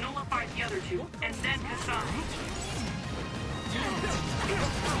 Let's nullify the other two, and then Kasane.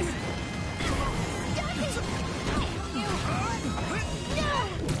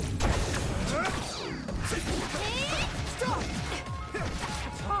 Stop!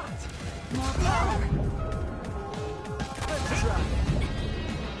 It's hot! More power! Let's try.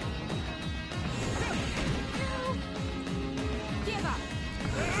 Give up.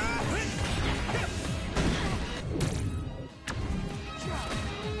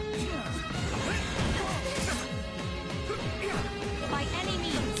 By any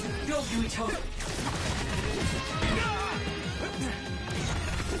means. Go, Yuito!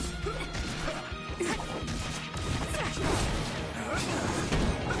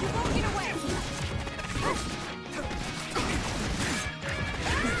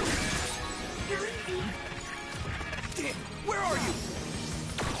 Where are you?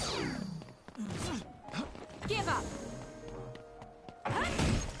 Give up.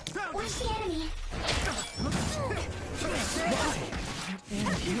 Where's the enemy? Why? In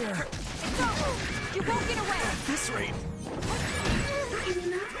here. Go! You won't get away! At this rate.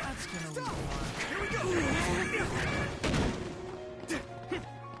 That's gonna work. Here we go!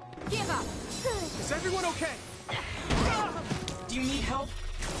 Give up! Is everyone okay? Do you need help?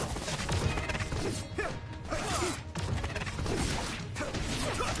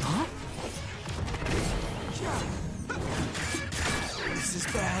 Huh? This is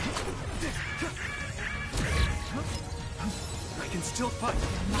bad. I can still fight.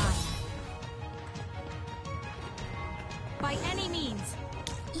 By any means.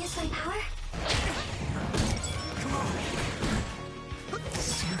 Use my power? Come on.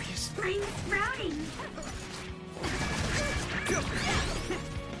 Serious. I'm sprouting.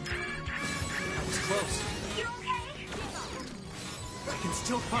 That was close. You okay? I can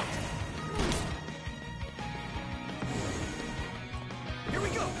still fight. Here we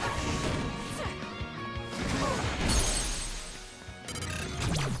go.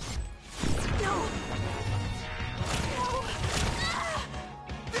 No.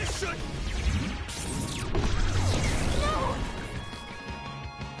 This should. No.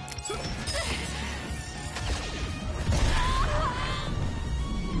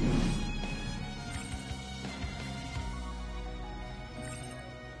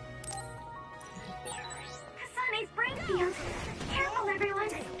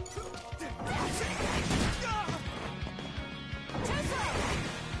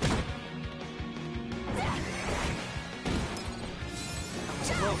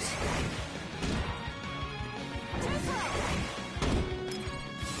 close.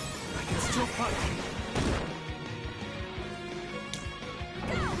 I can still fight.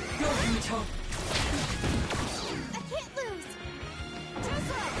 Go, Yuito! I can't lose! Too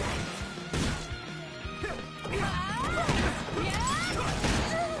slow!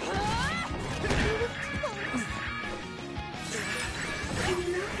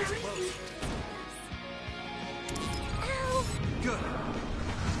 Good.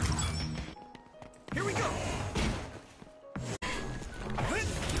 Here we go.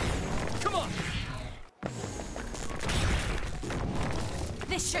 Come on!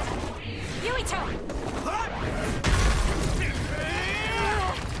 This should... Yuito!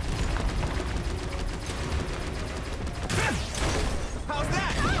 How's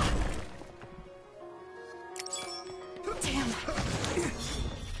that? Damn.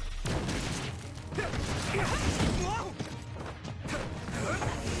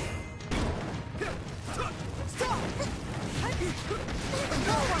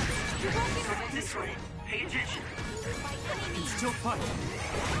 This way. Pay attention. I can still fight.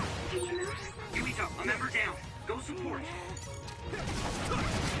 Yuito, a member down. Go support.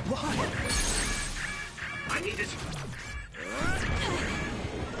 Why? I need this.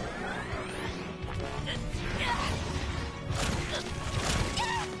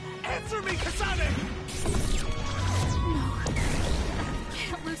 Answer me, Kasane! No.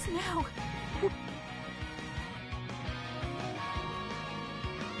 Can't lose now.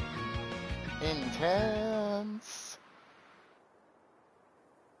 Intense.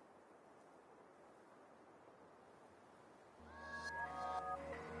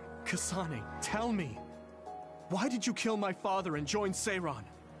 Kasane, tell me. Why did you kill my father and join Zr1man?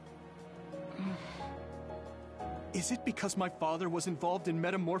 Is it because my father was involved in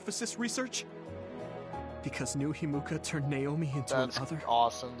metamorphosis research? Because New Himuka turned Naomi into That's another?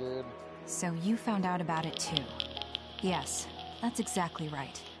 awesome, dude. So you found out about it too. Yes, that's exactly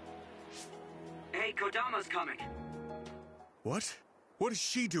right. Hey, Kodama's coming. What? What is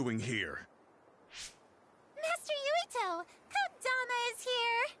she doing here? Master Yuito! Kodama is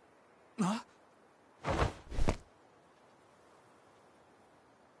here! Huh?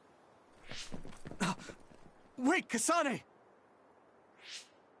 Wait, Kasane!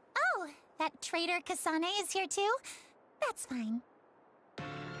 Oh, that traitor Kasane is here too? That's fine.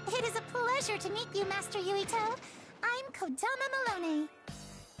 It is a pleasure to meet you, Master Yuito. I'm Kodama Malone.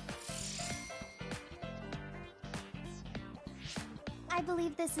 I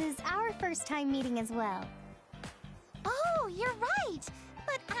believe this is our first time meeting as well. Oh, you're right!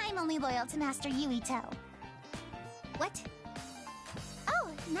 But I'm only loyal to Master Yuito. What?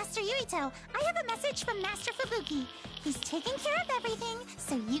 Oh, Master Yuito, I have a message from Master Fubuki. He's taking care of everything,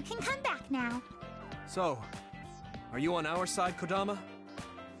 so you can come back now. So, are you on our side, Kodama?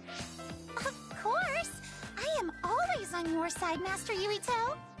 Of course! I am always on your side, Master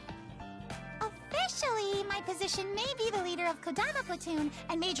Yuito. Officially, my position may be the leader of Kodama Platoon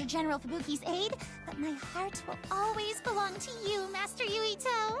and Major General Fubuki's aide, but my heart will always belong to you, Master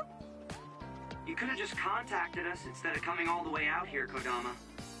Yuito. You could have just contacted us instead of coming all the way out here, Kodama.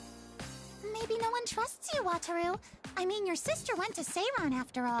 Maybe no one trusts you, Wataru. I mean, your sister went to Zr1man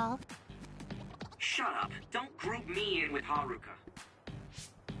after all. Shut up. Don't group me in with Haruka.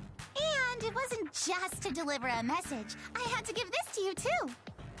 And it wasn't just to deliver a message. I had to give this to you, too.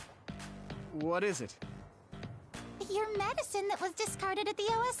 What is it? Your medicine that was discarded at the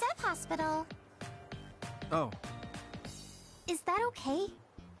OSF hospital. Oh. Is that okay?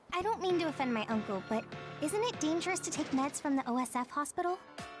 I don't mean to offend my uncle, but isn't it dangerous to take meds from the OSF hospital?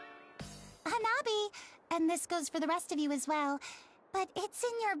 Hanabi, and this goes for the rest of you as well, but it's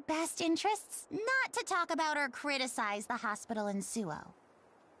in your best interests not to talk about or criticize the hospital in Suo.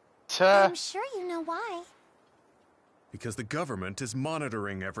 I'm sure you know why. Because the government is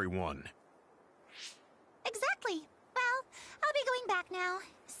monitoring everyone. Exactly. Well, I'll be going back now.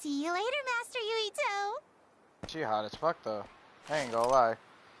 See you later, Master Yuito. She hot as fuck, though. I ain't gonna lie.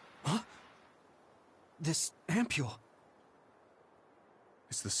 Huh? This ampule.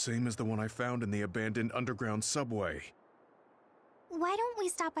 It's the same as the one I found in the abandoned underground subway. Why don't we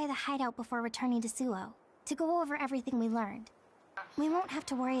stop by the hideout before returning to Suo to go over everything we learned? We won't have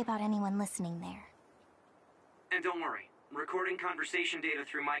to worry about anyone listening there. And don't worry, recording conversation data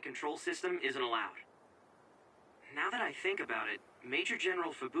through my control system isn't allowed. Now that I think about it, Major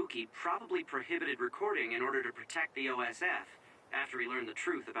General Fubuki probably prohibited recording in order to protect the OSF after he learned the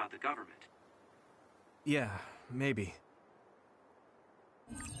truth about the government. Yeah, maybe.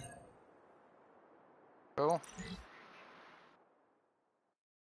 Cool.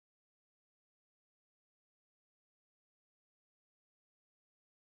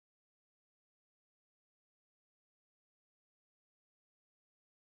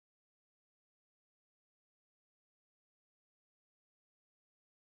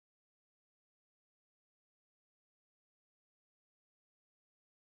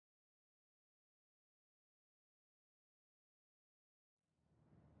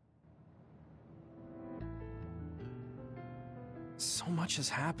 So much has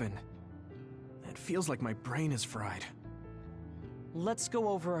happened. It feels like my brain is fried. Let's go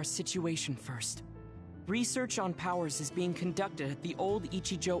over our situation first. Research on powers is being conducted at the old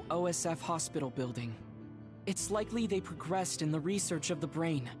Ichijo OSF hospital building. It's likely they progressed in the research of the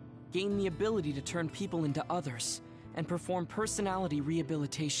brain, gained the ability to turn people into others, and perform personality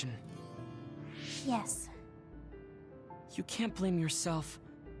rehabilitation. Yes. You can't blame yourself.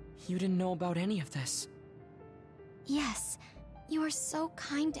 You didn't know about any of this. Yes, you are so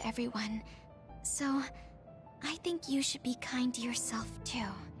kind to everyone. So, I think you should be kind to yourself too.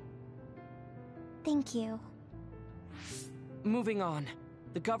 Thank you. Moving on.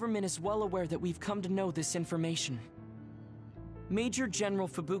 The government is well aware that we've come to know this information. Major General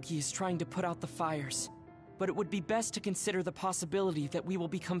Fubuki is trying to put out the fires, but it would be best to consider the possibility that we will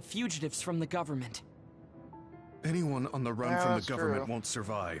become fugitives from the government. Anyone on the run from the government won't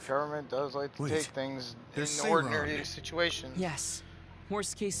survive. Government does like to take things in Zr1man. ordinary situations. Yes.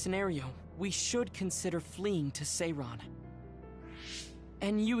 Worst case scenario, we should consider fleeing to Zr1man.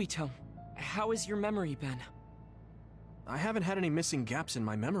 And Yuito, how has your memory been? I haven't had any missing gaps in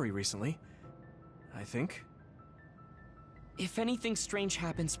my memory recently. I think. If anything strange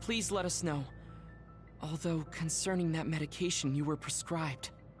happens, please let us know. Although, concerning that medication you were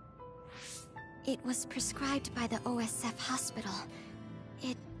prescribed. It was prescribed by the OSF hospital.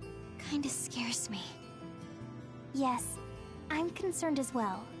 It kinda scares me. Yes, I'm concerned as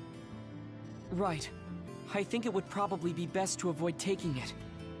well. Right. I think it would probably be best to avoid taking it.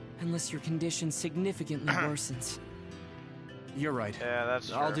 Unless your condition significantly worsens. You're right. Yeah, that's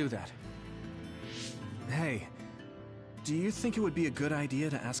true. I'll do that. Hey, do you think it would be a good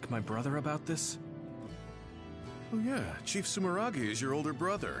idea to ask my brother about this? Oh yeah, Chief Sumeragi is your older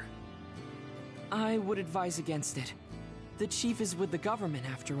brother. I would advise against it. The chief is with the government,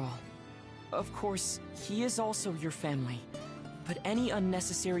 after all. Of course, he is also your family. But any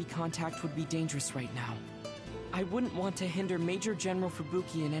unnecessary contact would be dangerous right now. I wouldn't want to hinder Major General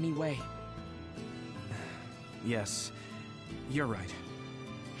Fubuki in any way. Yes, you're right.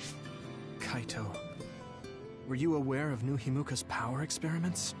 Kaito, were you aware of New Himuka's power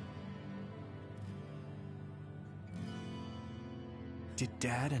experiments? Did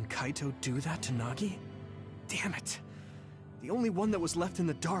Dad and Kaito do that to Nagi? Damn it! The only one that was left in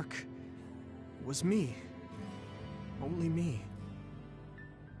the dark was me. Only me.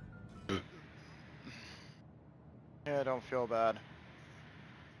 Yeah, don't feel bad.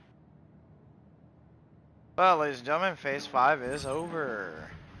 Well, ladies and gentlemen, Phase 5 is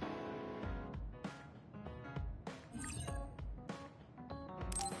over.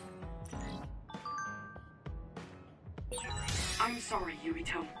 I'm sorry,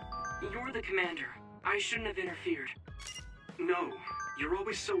 Yuito. You're the commander. I shouldn't have interfered. No, you're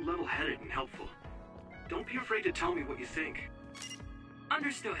always so level-headed and helpful. Don't be afraid to tell me what you think.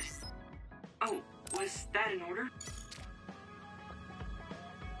 Understood. Oh, was that in order?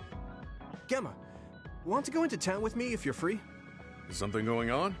 Gemma, want to go into town with me if you're free? Is something going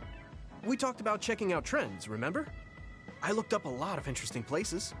on? We talked about checking out trends, remember? I looked up a lot of interesting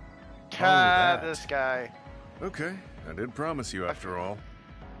places. This guy. Okay, I did promise you after all.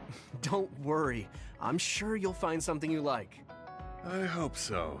 Don't worry, I'm sure you'll find something you like. I hope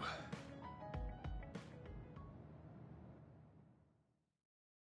so.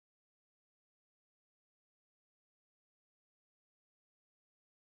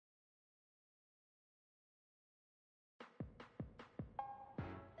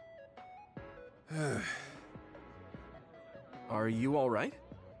 Are you all right?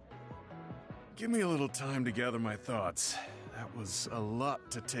 Give me a little time to gather my thoughts. That was a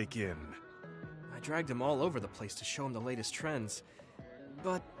lot to take in. I dragged him all over the place to show him the latest trends,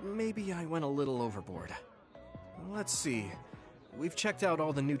 but maybe I went a little overboard. Let's see. We've checked out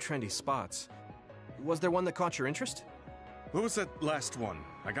all the new trendy spots. Was there one that caught your interest? What was that last one?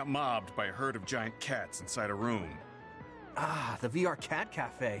 I got mobbed by a herd of giant cats inside a room. Ah, the VR Cat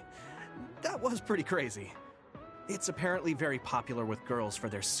Cafe. That was pretty crazy. It's apparently very popular with girls for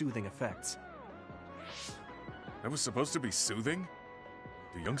their soothing effects. That was supposed to be soothing?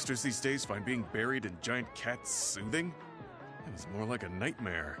 Do youngsters these days find being buried in giant cats soothing? It was more like a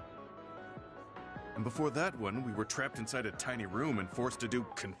nightmare. And before that one, we were trapped inside a tiny room and forced to do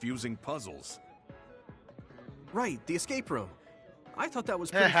confusing puzzles. Right, the escape room. I thought that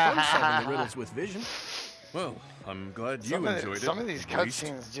was pretty fun solving the riddles with vision. Well, I'm glad you enjoyed it. Some of these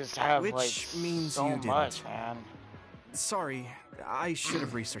cutscenes just have Which means so you didn't. much, man. Sorry, I should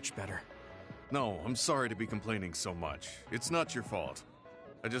have researched better. No, I'm sorry to be complaining so much. It's not your fault.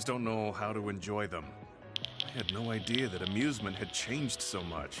 I just don't know how to enjoy them. I had no idea that amusement had changed so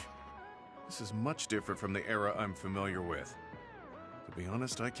much. This is much different from the era I'm familiar with. To be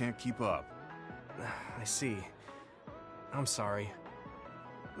honest, I can't keep up. I see. I'm sorry.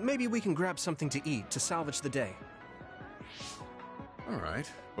 Maybe we can grab something to eat to salvage the day.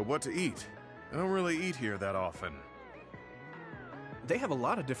 Alright, but what to eat? I don't really eat here that often. They have a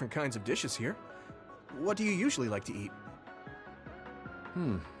lot of different kinds of dishes here. What do you usually like to eat?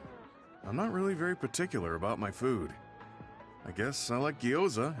 I'm not really very particular about my food. I guess I like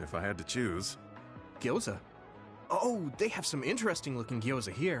gyoza if I had to choose. Gyoza? Oh, they have some interesting looking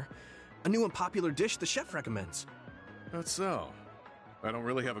gyoza here. A new and popular dish the chef recommends. That's so. I don't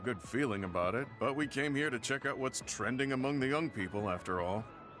really have a good feeling about it, but we came here to check out what's trending among the young people after all.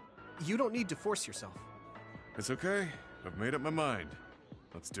 You don't need to force yourself. It's okay. I've made up my mind.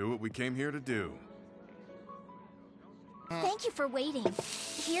 Let's do what we came here to do. Thank you for waiting.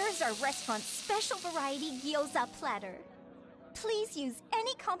 Here's our restaurant's special variety gyoza platter. Please use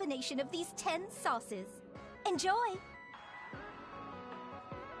any combination of these 10 sauces. Enjoy!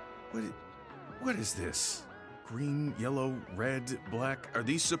 What is this? Green, yellow, red, black? Are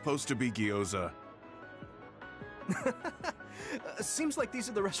these supposed to be gyoza? Seems like these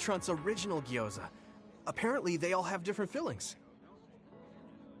are the restaurant's original gyoza. Apparently, they all have different fillings.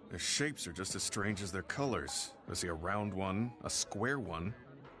 Their shapes are just as strange as their colors. I see a round one, a square one,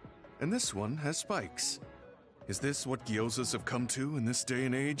 and this one has spikes. Is this what gyozas have come to in this day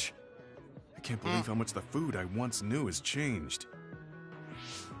and age? I can't believe how much the food I once knew has changed.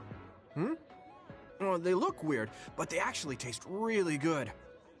 Oh, they look weird, but they actually taste really good.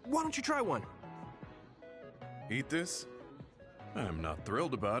 Why don't you try one? Eat this? I'm not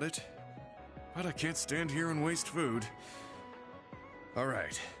thrilled about it, but I can't stand here and waste food.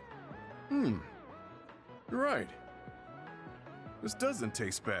 Alright. You're right. This doesn't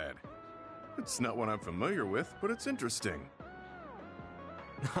taste bad. It's not what I'm familiar with, but it's interesting.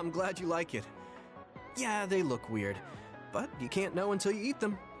 I'm glad you like it. Yeah, they look weird, but you can't know until you eat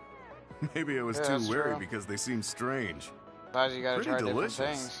them. Maybe I was too wary because they seem strange. Glad you gotta Pretty try delicious.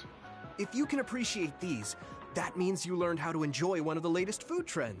 different things. If you can appreciate these, that means you learned how to enjoy one of the latest food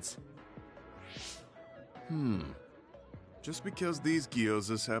trends. Just because these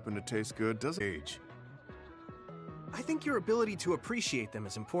gyozas happen to taste good doesn't age. I think your ability to appreciate them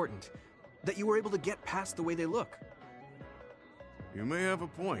is important. That you were able to get past the way they look. You may have a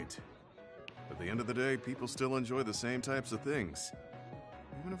point. At the end of the day, people still enjoy the same types of things.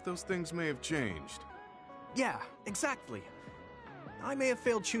 Even if those things may have changed. Yeah, exactly. I may have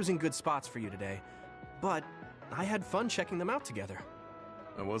failed choosing good spots for you today, but I had fun checking them out together.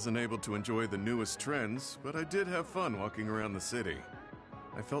 I wasn't able to enjoy the newest trends, but I did have fun walking around the city.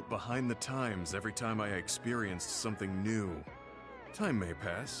 I felt behind the times every time I experienced something new. Time may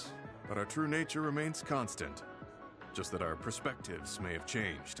pass, but our true nature remains constant. Just that our perspectives may have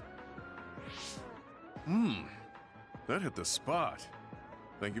changed. That hit the spot.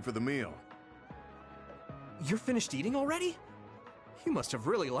 Thank you for the meal. You're finished eating already? You must have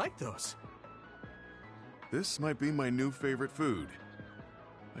really liked those. This might be my new favorite food.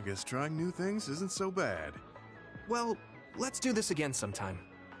 I guess trying new things isn't so bad. Well, let's do this again sometime.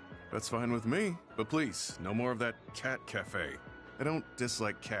 That's fine with me, but please, no more of that cat cafe. I don't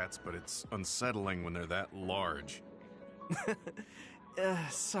dislike cats, but it's unsettling when they're that large.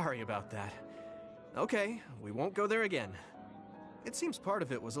 Sorry about that. Okay, we won't go there again. It seems part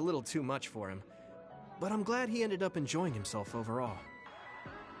of it was a little too much for him, but I'm glad he ended up enjoying himself overall.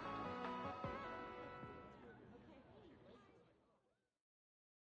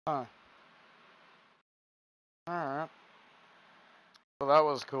 Huh. Alright. Well, that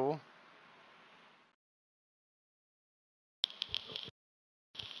was cool.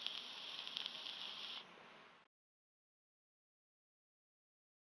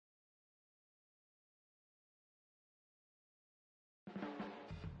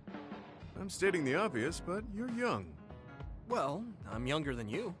 I'm stating the obvious, but you're young. Well, I'm younger than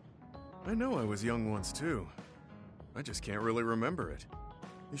you. I know I was young once too. I just can't really remember it.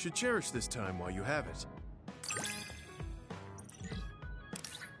 You should cherish this time while you have it.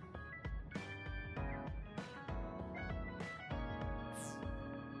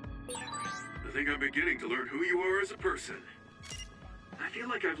 I think I'm beginning to learn who you are as a person. I feel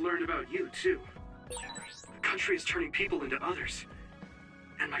like I've learned about you, too. The country is turning people into others.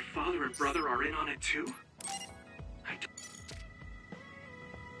 And my father and brother are in on it, too?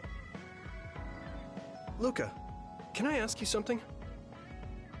 Luca, can I ask you something?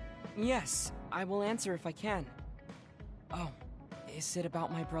 Yes, I will answer if I can. Oh, is it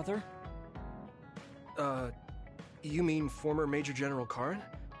about my brother? You mean former Major General Karen?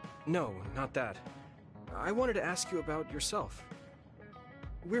 No, not that. I wanted to ask you about yourself.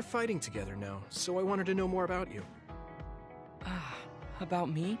 We're fighting together now, so I wanted to know more about you. About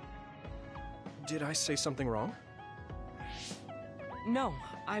me? Did I say something wrong? No,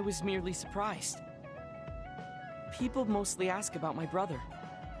 I was merely surprised. People mostly ask about my brother,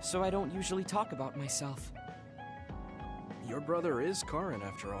 so I don't usually talk about myself. Your brother is Karin,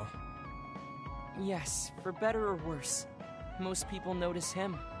 after all. Yes, for better or worse. Most people notice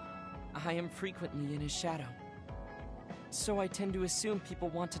him. I am frequently in his shadow. So I tend to assume people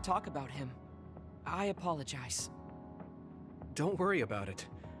want to talk about him. I apologize. Don't worry about it.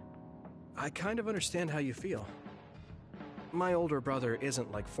 I kind of understand how you feel. My older brother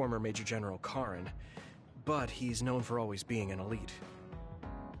isn't like former Major General Karin, but he's known for always being an elite.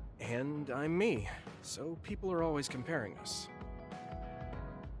 And I'm me, so people are always comparing us.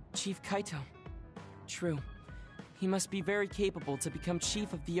 Chief Kaito. True. He must be very capable to become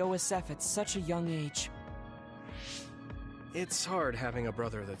chief of the OSF at such a young age. It's hard having a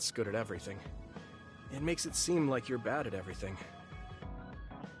brother that's good at everything. It makes it seem like you're bad at everything.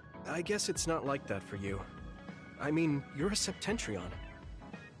 I guess it's not like that for you. I mean, you're a Septentrion.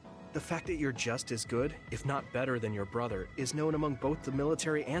 The fact that you're just as good, if not better than your brother, is known among both the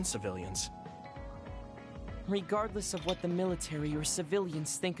military and civilians. Regardless of what the military or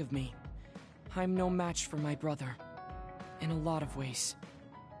civilians think of me, I'm no match for my brother. In a lot of ways.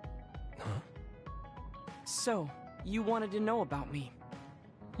 Huh? So, you wanted to know about me.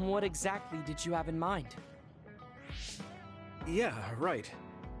 What exactly did you have in mind? Yeah, right.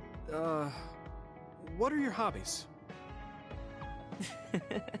 What are your hobbies?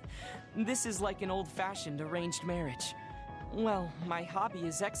 This is like an old-fashioned arranged marriage. Well, my hobby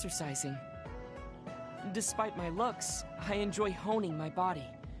is exercising. Despite my looks, I enjoy honing my body.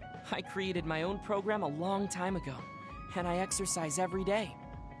 I created my own program a long time ago, and I exercise every day.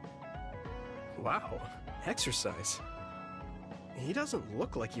 Wow, exercise. He doesn't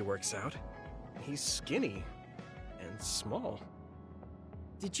look like he works out. He's skinny and small.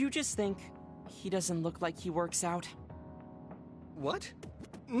 Did you just think he doesn't look like he works out? What?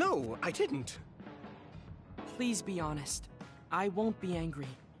 No, I didn't. Please be honest. I won't be angry.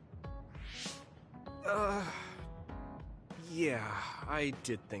 Yeah, I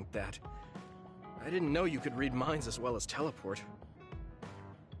did think that. I didn't know you could read minds as well as teleport.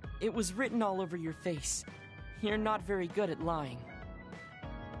 It was written all over your face. You're not very good at lying.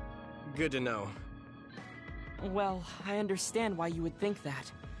 Good to know. Well, I understand why you would think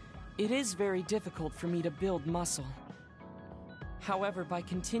that. It is very difficult for me to build muscle. However, by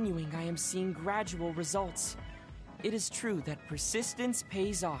continuing, I am seeing gradual results. It is true that persistence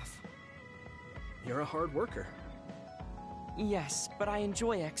pays off. You're a hard worker. Yes, but I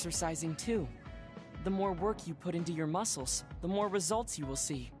enjoy exercising too. The more work you put into your muscles, the more results you will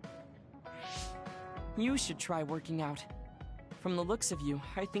see. You should try working out. From the looks of you,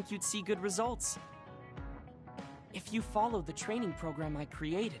 I think you'd see good results. If you follow the training program I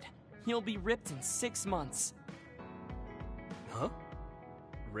created, you'll be ripped in 6 months. Huh?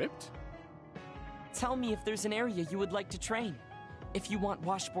 Ripped? Tell me if there's an area you would like to train. If you want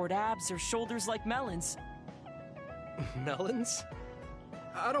washboard abs or shoulders like melons. Melons?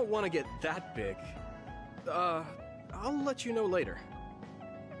 I don't want to get that big. I'll let you know later.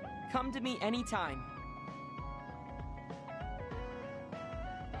 Come to me anytime.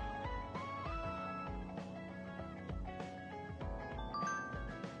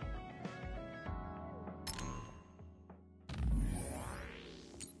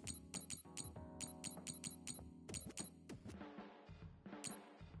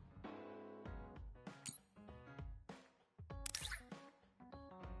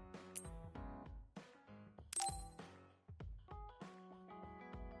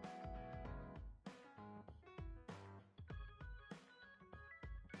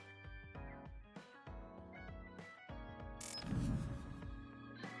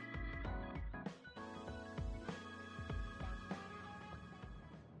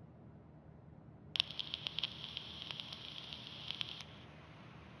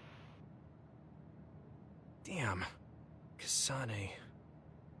 Damn. Kasane.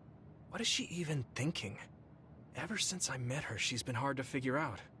 What is she even thinking? Ever since I met her, she's been hard to figure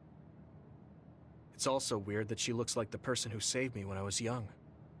out. It's also weird that she looks like the person who saved me when I was young.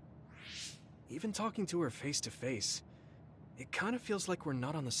 Even talking to her face to face, it kind of feels like we're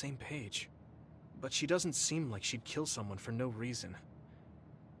not on the same page. But she doesn't seem like she'd kill someone for no reason.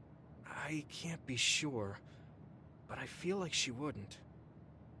 I can't be sure, but I feel like she wouldn't.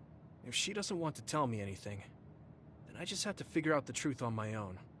 If she doesn't want to tell me anything, then I just have to figure out the truth on my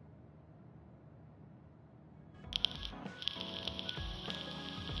own.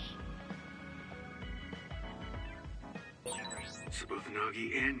 So both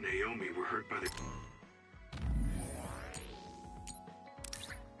Nagi and Naomi were hurt by the...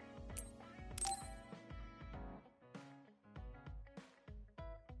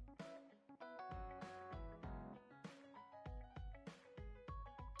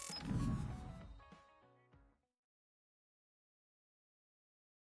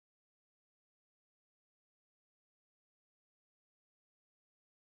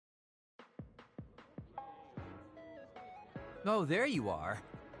 Oh, there you are.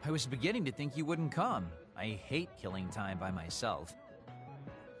 I was beginning to think you wouldn't come. I hate killing time by myself.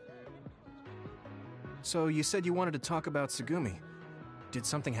 So you said you wanted to talk about Tsugumi. Did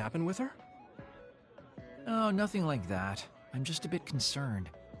something happen with her? Oh, nothing like that. I'm just a bit concerned.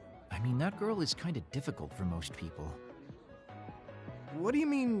 I mean, that girl is kind of difficult for most people. What do you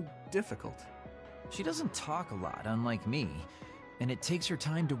mean, difficult? She doesn't talk a lot, unlike me, and it takes her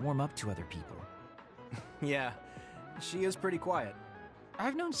time to warm up to other people. Yeah, she is pretty quiet.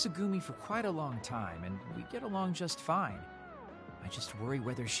 I've known Tsugumi for quite a long time, and we get along just fine. I just worry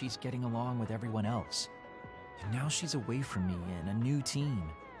whether she's getting along with everyone else. And now she's away from me in a new team,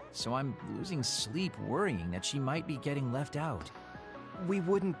 so I'm losing sleep worrying that she might be getting left out. We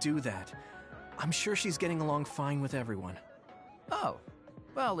wouldn't do that. I'm sure she's getting along fine with everyone. Oh,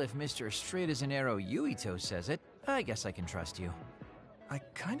 well, if Mr. Straight as an Arrow Yuito says it, I guess I can trust you. I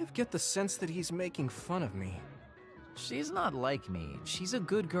kind of get the sense that he's making fun of me. She's not like me. She's a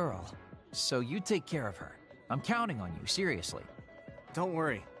good girl. So you take care of her. I'm counting on you, seriously. Don't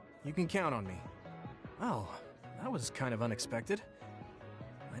worry. You can count on me. Well, that was kind of unexpected.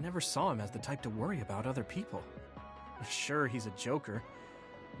 I never saw him as the type to worry about other people. Sure, he's a joker,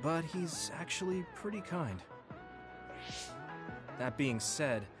 but he's actually pretty kind. That being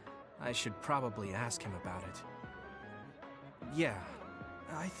said, I should probably ask him about it. Yeah,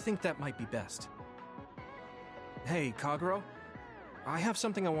 I think that might be best. Hey, Kagero, I have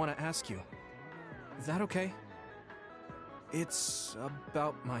something I want to ask you. Is that okay? It's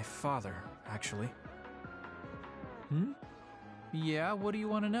about my father, actually. Yeah, what do you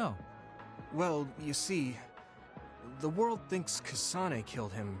want to know? Well, you see, the world thinks Kasane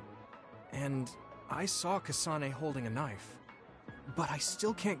killed him, and I saw Kasane holding a knife, but I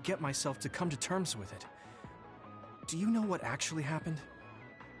still can't get myself to come to terms with it. Do you know what actually happened?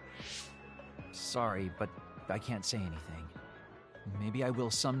 Sorry, but I can't say anything. Maybe I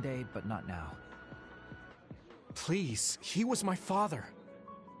will someday, but not now. Please, he was my father.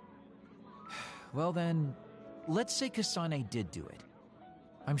 Well then, let's say Kasane did do it.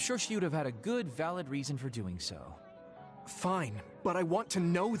 I'm sure she would have had a good, valid reason for doing so. Fine, but I want to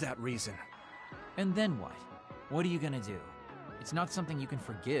know that reason. And then what? What are you gonna do? It's not something you can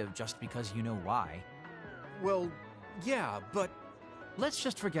forgive just because you know why. Well, yeah, but... Let's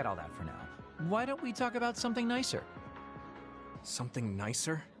just forget all that for now. Why don't we talk about something nicer? Something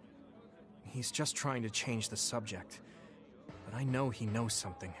nicer? He's just trying to change the subject. But I know he knows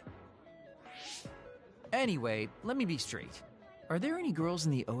something. Anyway, let me be straight. Are there any girls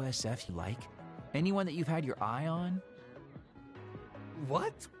in the OSF you like? Anyone that you've had your eye on?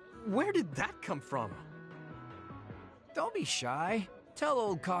 What? Where did that come from? Don't be shy. Tell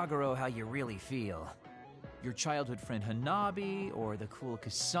old Kagero how you really feel. Your childhood friend Hanabi, or the cool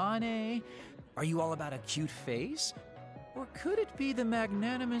Kasane? Are you all about a cute face? Or could it be the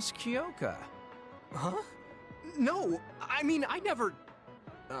magnanimous Kyoka? Huh? No, I mean, I never...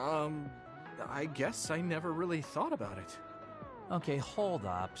 I guess I never really thought about it. Okay, hold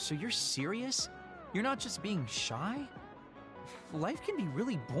up. So you're serious? You're not just being shy? Life can be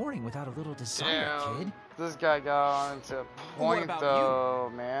really boring without a little desire, kid. This guy got on to a point, though,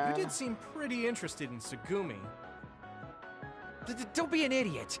 you? man. You did seem pretty interested in Tsugumi. Don't be an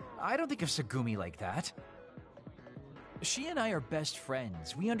idiot. I don't think of Tsugumi like that. She and I are best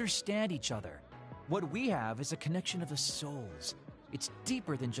friends. We understand each other. What we have is a connection of the souls. It's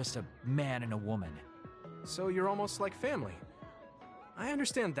deeper than just a man and a woman. So you're almost like family. I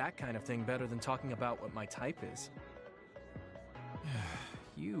understand that kind of thing better than talking about what my type is.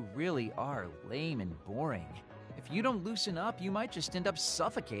 You really are lame and boring. If you don't loosen up, you might just end up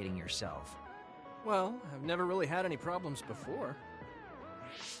suffocating yourself. Well, I've never really had any problems before.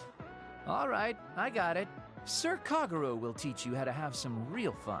 All right, I got it. Sir Kagero will teach you how to have some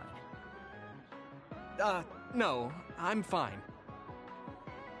real fun. No, I'm fine.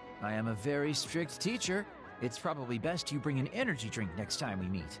 I am a very strict teacher. It's probably best you bring an energy drink next time we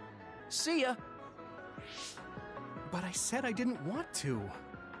meet. See ya! But I said I didn't want to.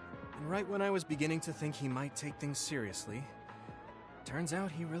 And right when I was beginning to think he might take things seriously, turns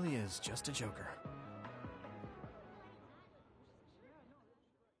out he really is just a joker.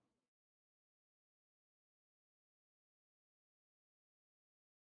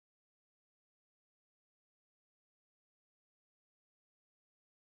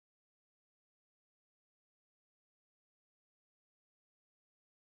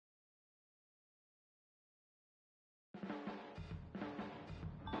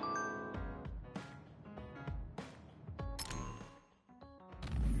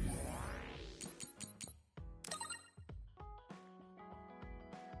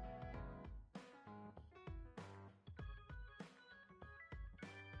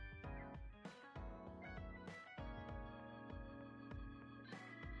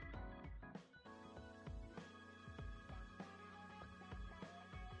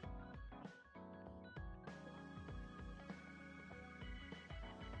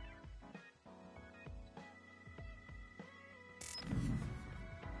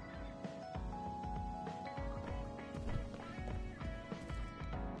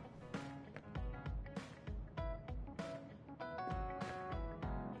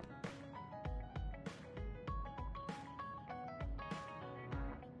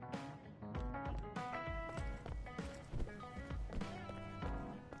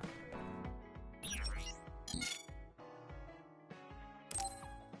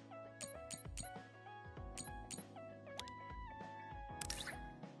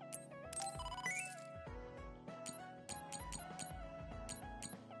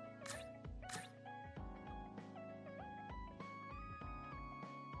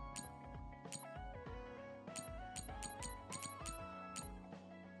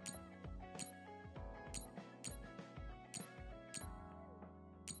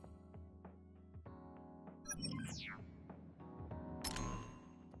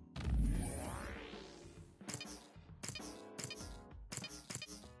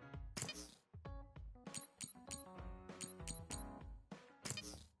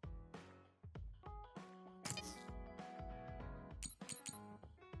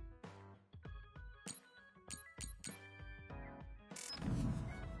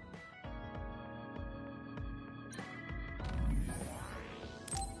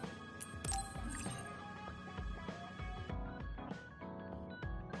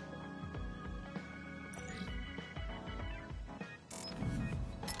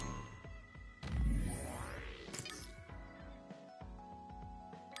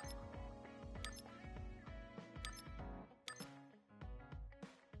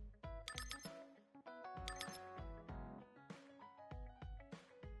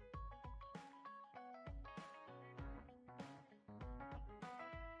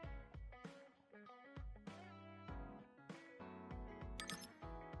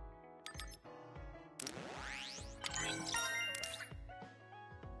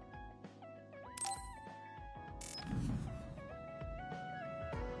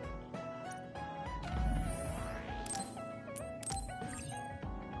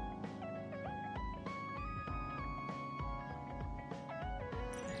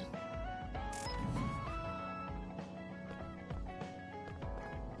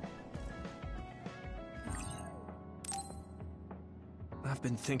 I've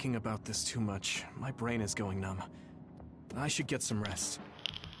been thinking about this too much. My brain is going numb. I should get some rest.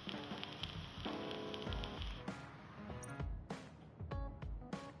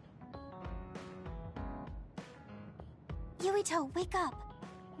 Yuito, wake up!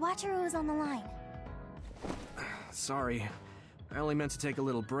 Wataru is on the line. Sorry. I only meant to take a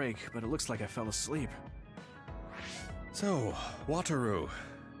little break, but it looks like I fell asleep. So, Wataru,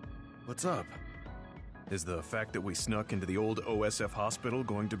 what's up? Is the fact that we snuck into the old OSF hospital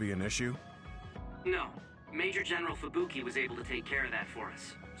going to be an issue? No. Major General Fubuki was able to take care of that for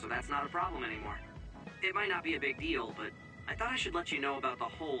us, so that's not a problem anymore. It might not be a big deal, but I thought I should let you know about the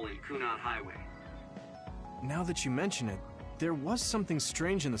hole in Kunad Highway. Now that you mention it, there was something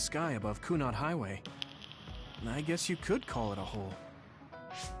strange in the sky above Kunad Highway. I guess you could call it a hole.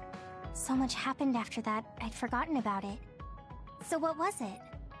 So much happened after that, I'd forgotten about it. So what was it?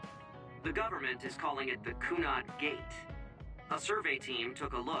 The government is calling it the Kunad Gate. A survey team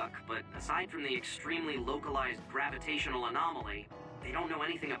took a look, but aside from the extremely localized gravitational anomaly, they don't know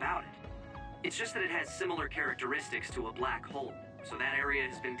anything about it. It's just that it has similar characteristics to a black hole, so that area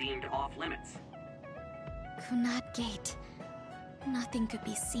has been deemed off-limits. Kunad Gate. Nothing could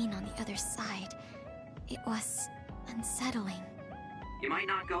be seen on the other side. It was unsettling. You might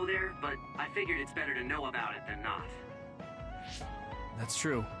not go there, but I figured it's better to know about it than not. That's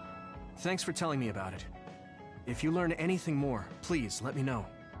true. Thanks for telling me about it. If you learn anything more, please let me know.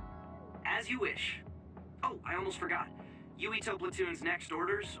 As you wish. Oh, I almost forgot. Yuito Platoon's next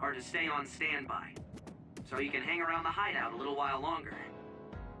orders are to stay on standby. So you can hang around the hideout a little while longer.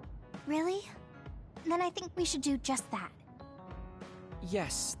 Really? Then I think we should do just that.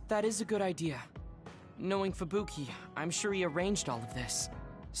 Yes, that is a good idea. Knowing Fubuki, I'm sure he arranged all of this.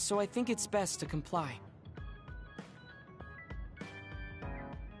 So I think it's best to comply.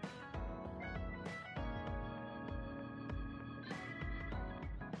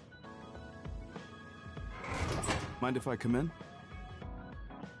 Mind if I come in?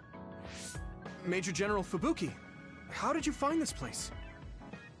 Major General Fubuki, how did you find this place?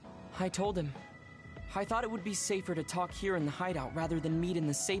 I told him. I thought it would be safer to talk here in the hideout rather than meet in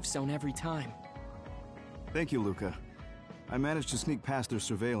the safe zone every time. Thank you, Luca. I managed to sneak past their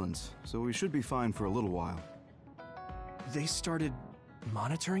surveillance, so we should be fine for a little while. They started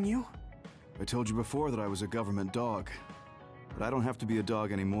monitoring you? I told you before that I was a government dog, but I don't have to be a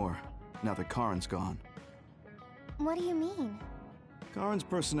dog anymore, now that Karen's gone. What do you mean? Karen's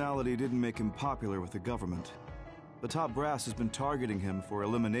personality didn't make him popular with the government. The top brass has been targeting him for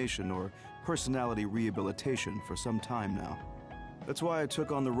elimination or personality rehabilitation for some time now. That's why I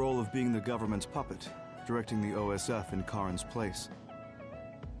took on the role of being the government's puppet, directing the OSF in Karen's place.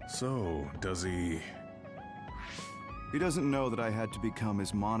 So, does he... He doesn't know that I had to become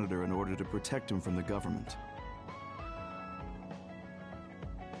his monitor in order to protect him from the government.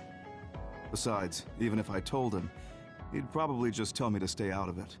 Besides, even if I told him, he'd probably just tell me to stay out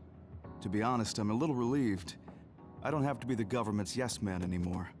of it. To be honest, I'm a little relieved. I don't have to be the government's yes man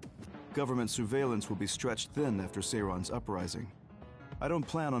anymore. Government surveillance will be stretched thin after Zr1's uprising. I don't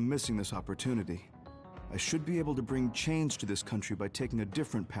plan on missing this opportunity. I should be able to bring change to this country by taking a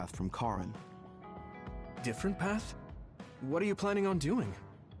different path from Karen. Different path? What are you planning on doing?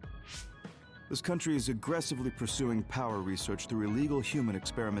 This country is aggressively pursuing power research through illegal human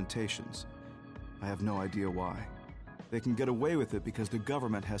experimentations. I have no idea why. They can get away with it because the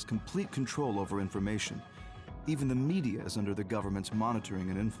government has complete control over information. Even the media is under the government's monitoring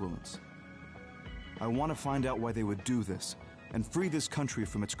and influence. I want to find out why they would do this, and free this country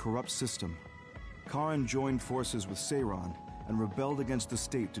from its corrupt system. Karen joined forces with Zr1 and rebelled against the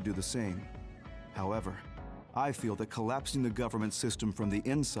state to do the same. However, I feel that collapsing the government system from the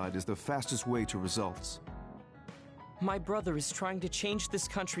inside is the fastest way to results. My brother is trying to change this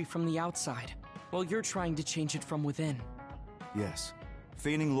country from the outside, while you're trying to change it from within. Yes.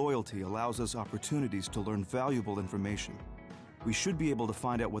 Feigning loyalty allows us opportunities to learn valuable information. We should be able to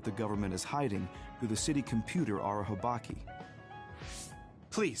find out what the government is hiding through the city computer Arahobaki.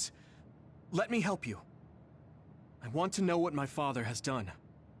 Please, let me help you. I want to know what my father has done,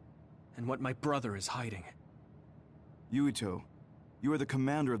 and what my brother is hiding. Yuito, you are the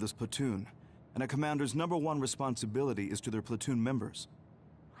commander of this platoon, and a commander's #1 responsibility is to their platoon members.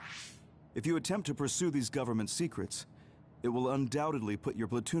 If you attempt to pursue these government secrets, it will undoubtedly put your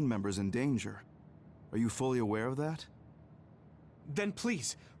platoon members in danger. Are you fully aware of that? Then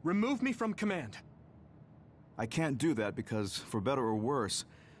please, remove me from command. I can't do that because, for better or worse,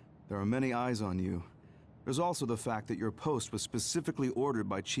 there are many eyes on you. There's also the fact that your post was specifically ordered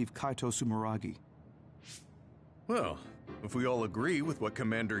by Chief Kaito Sumeragi. Well, if we all agree with what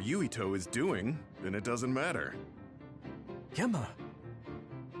Commander Yuito is doing, then it doesn't matter. Gemma,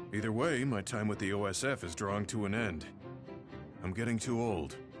 Either way, my time with the OSF is drawing to an end. I'm getting too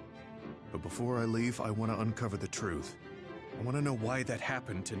old. But before I leave, I want to uncover the truth. I want to know why that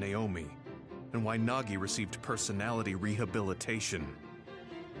happened to Naomi, and why Nagi received personality rehabilitation.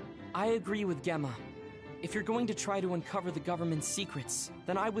 I agree with Gemma. If you're going to try to uncover the government's secrets,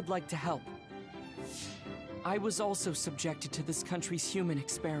 then I would like to help. I was also subjected to this country's human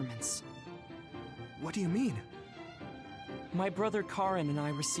experiments. What do you mean? My brother Karin and I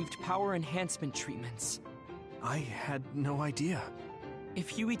received power enhancement treatments. I had no idea.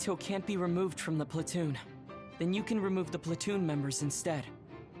 If Yuito can't be removed from the platoon, then you can remove the platoon members instead.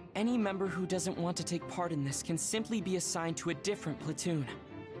 Any member who doesn't want to take part in this can simply be assigned to a different platoon.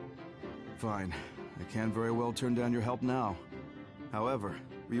 Fine. I can't very well turn down your help now. However,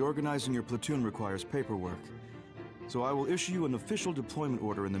 reorganizing your platoon requires paperwork. So I will issue you an official deployment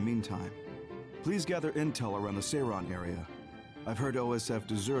order in the meantime. Please gather intel around the Zr1 area. I've heard OSF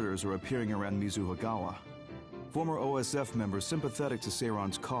deserters are appearing around Mizuhagawa. Former OSF members sympathetic to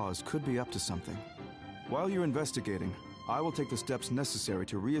Zr1's cause could be up to something. While you're investigating, I will take the steps necessary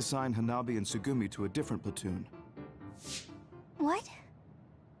to reassign Hanabi and Tsugumi to a different platoon. What?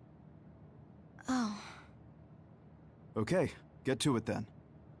 Oh. Okay, get to it then.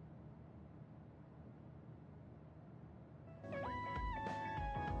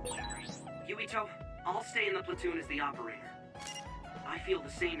 Yuito, I'll stay in the platoon as the operator. I feel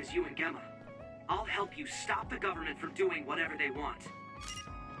the same as you and Gemma. I'll help you stop the government from doing whatever they want.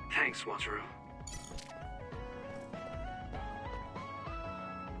 Thanks, Wataru.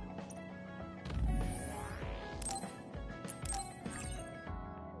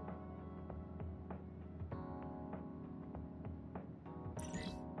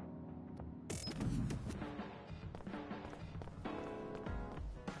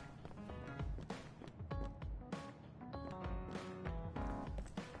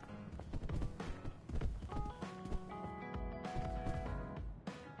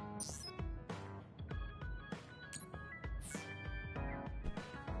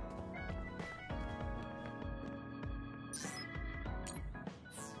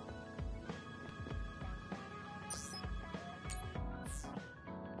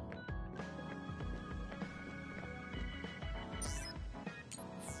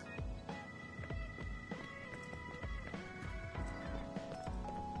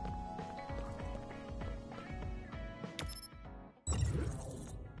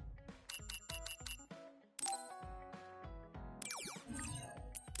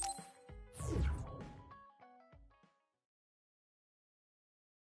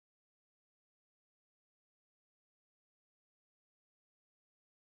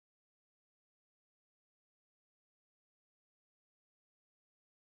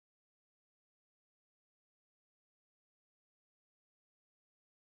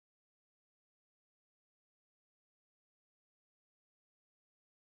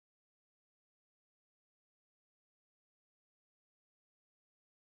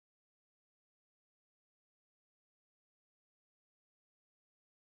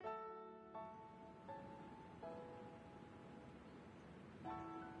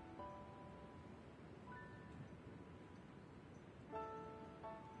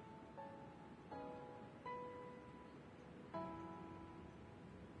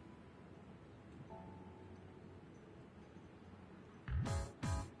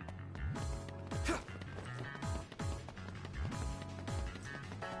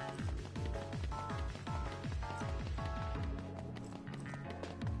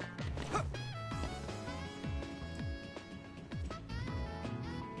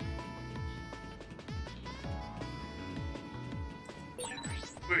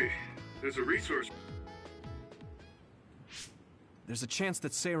 Wait, there's a resource. There's a chance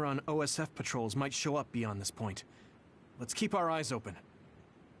that Zr1 OSF patrols might show up beyond this point. Let's keep our eyes open.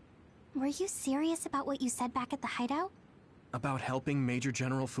 Were you serious about what you said back at the hideout? About helping Major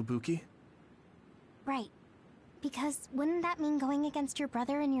General Fubuki? Right. Because wouldn't that mean going against your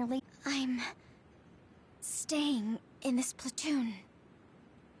brother and your late— I'm staying in this platoon.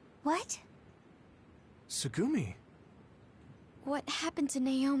 What? Tsugumi. What happened to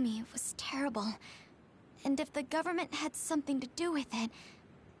Naomi was terrible. And if the government had something to do with it,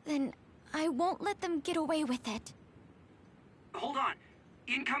 then I won't let them get away with it. Hold on.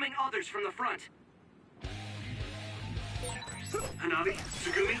 Incoming others from the front. Hanabi,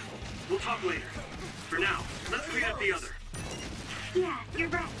 Tsugumi, we'll talk later. For now, let's clean up the other. Yeah, you're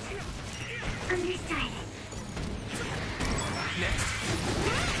right. Understood.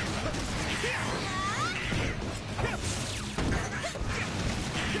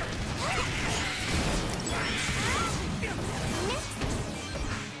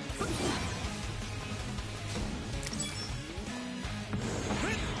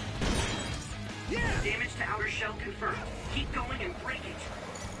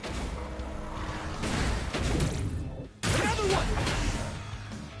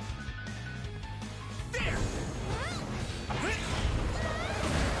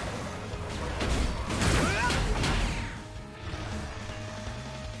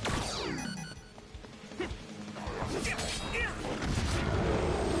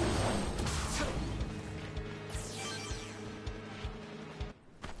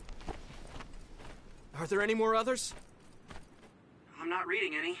 Are there any more others? I'm not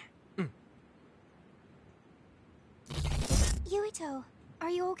reading any. Yuito, are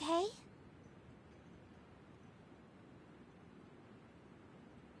you okay?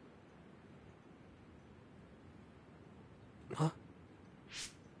 Huh?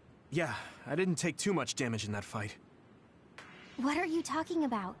 Yeah, I didn't take too much damage in that fight. What are you talking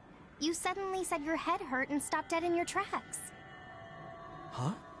about? You suddenly said your head hurt and stopped dead in your tracks.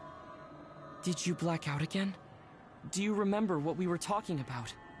 Huh? Did you black out again? Do you remember what we were talking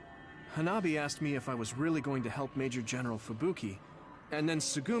about? Hanabi asked me if I was really going to help Major General Fubuki, and then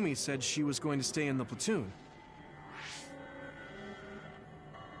Tsugumi said she was going to stay in the platoon.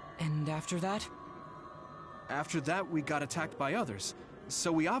 And after that? After that, we got attacked by others,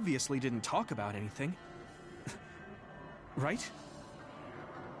 so we obviously didn't talk about anything. Right?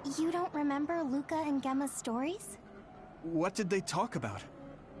 You don't remember Luca and Gemma's stories? What did they talk about?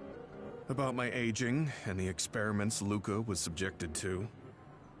 About my aging and the experiments Luca was subjected to.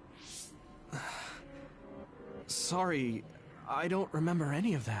 Sorry, I don't remember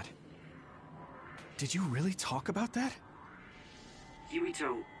any of that. Did you really talk about that?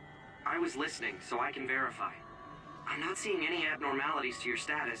 Yuito, I was listening, so I can verify. I'm not seeing any abnormalities to your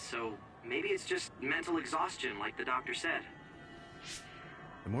status, so maybe it's just mental exhaustion, like the doctor said.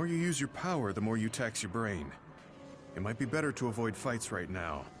 The more you use your power, the more you tax your brain. It might be better to avoid fights right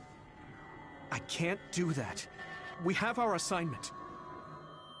now. I can't do that. We have our assignment.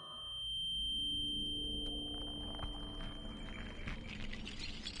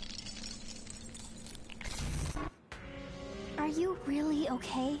 Are you really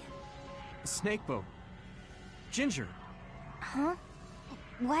okay? Snakeboat. Ginger. Huh?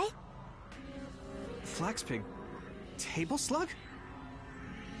 What? Flaxpig. Table slug?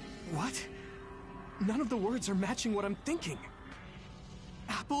 What? None of the words are matching what I'm thinking.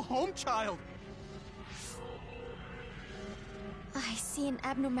 Apple Homechild! I see an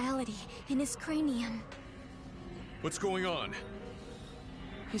abnormality in his cranium. What's going on?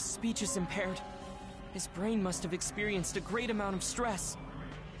 His speech is impaired. His brain must have experienced a great amount of stress.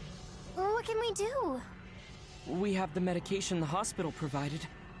 What can we do? We have the medication the hospital provided.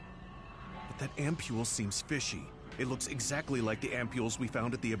 But that ampule seems fishy. It looks exactly like the ampules we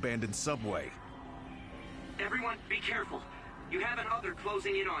found at the abandoned subway. Everyone, be careful. You have another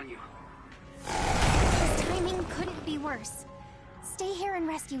closing in on you. His timing couldn't be worse. Stay here and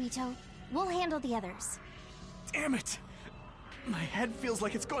rest, Yuito. We'll handle the others. Damn it! My head feels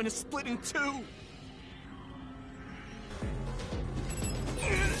like it's going to split in two!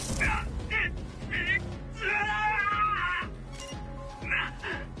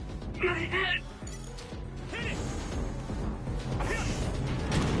 My head! Hit it!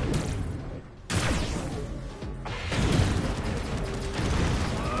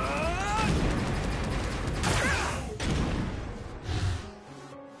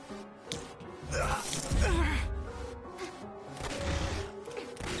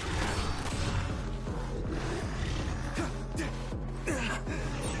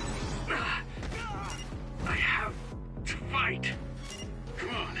 I have to fight. Come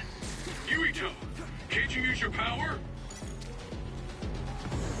on. Yuito, can't you use your power?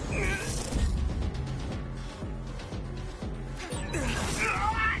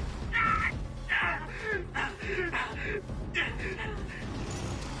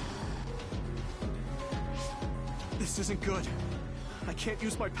 This isn't good. I can't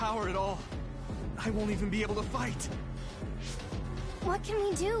use my power at all. I won't even be able to fight. What can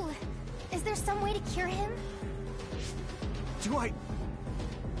we do? Is there some way to cure him? Do I...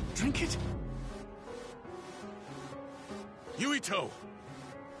 drink it? Yuito!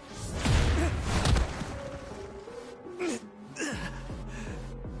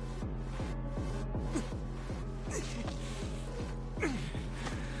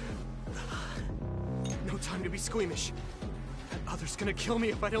 No time to be squeamish. That other's gonna kill me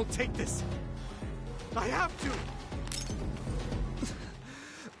if I don't take this. I have to!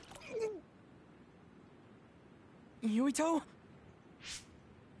 Yuito?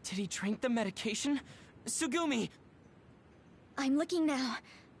 Did he drink the medication? Tsugumi! I'm looking now.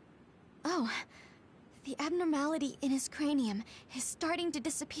 Oh, the abnormality in his cranium is starting to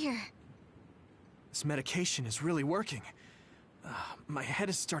disappear. This medication is really working. My head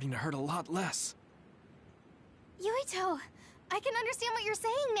is starting to hurt a lot less. Yuito, I can understand what you're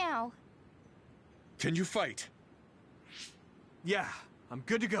saying now. Can you fight? Yeah, I'm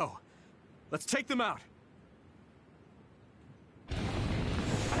good to go. Let's take them out.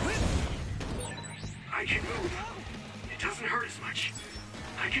 I can move. It doesn't hurt as much.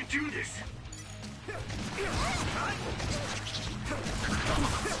 I can do this. You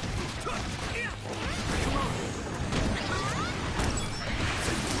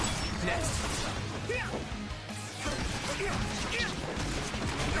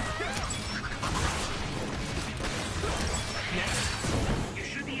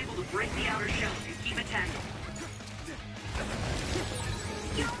should be able to break the outer shell if you keep attacking.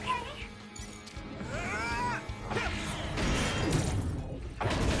 You okay?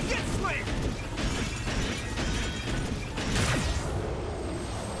 Get slammed!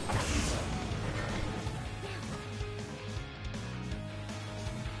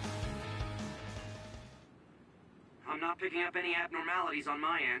 I'm not picking up any abnormalities on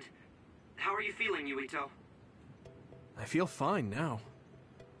my end. How are you feeling, Yuito? I feel fine now.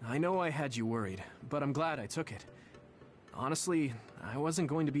 I know I had you worried, but I'm glad I took it. Honestly, I wasn't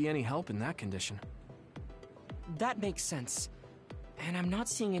going to be any help in that condition. That makes sense. And I'm not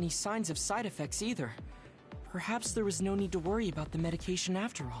seeing any signs of side effects either. Perhaps there was no need to worry about the medication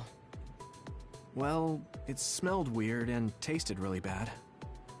after all. Well, it smelled weird and tasted really bad.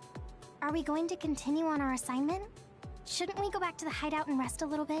 Are we going to continue on our assignment? Shouldn't we go back to the hideout and rest a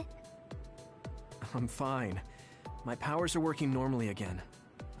little bit? I'm fine. My powers are working normally again.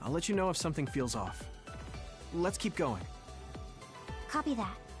 I'll let you know if something feels off. Let's keep going. Copy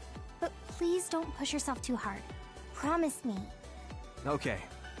that. But please don't push yourself too hard. Promise me. Okay,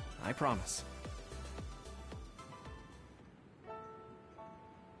 I promise.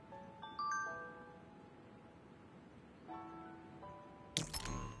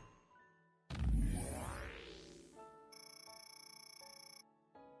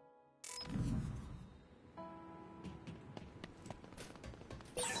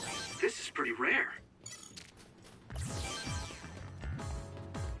 This is pretty rare.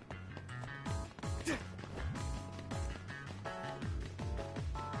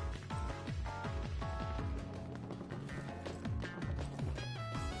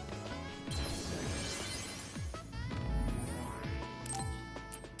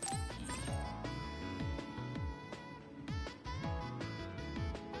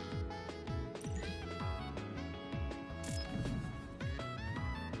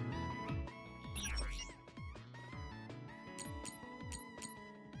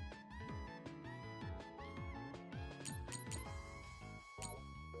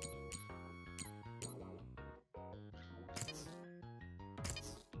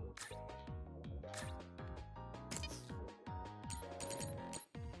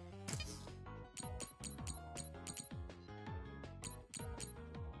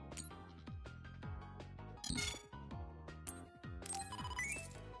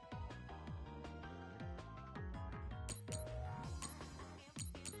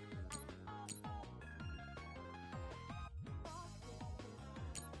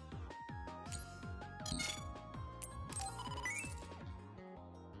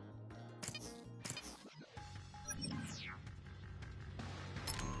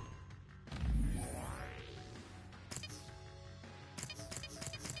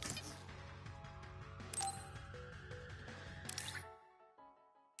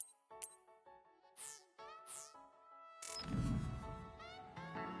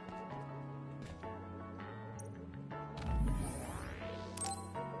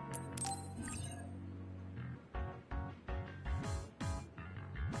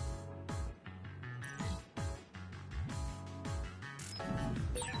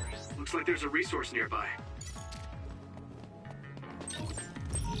 Looks like there's a resource nearby.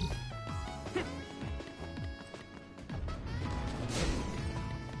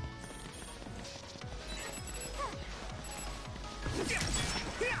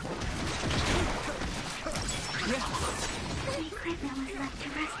 The equipment was left to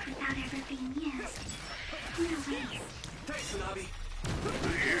rest without ever being used. What a waste. Thanks, Nabi. I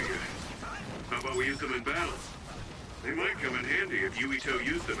hear you. How about we use them in battle? They might come in handy if Yuito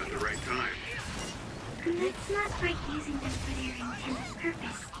used them at the right time. That's not quite using them for their intended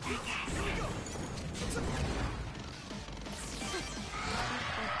purpose, I guess.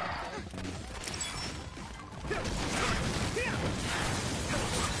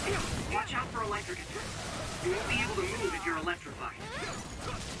 Watch out for electric attacks. You won't be able to move if you're electrified.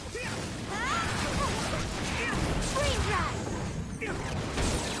 Freeze run!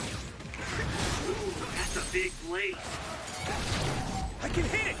 Ooh, that's a big blaze. I can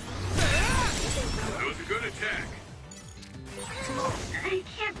hit it! That was a good attack. I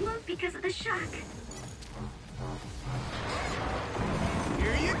can't move because of the shock.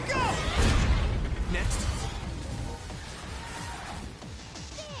 Here you go! Next.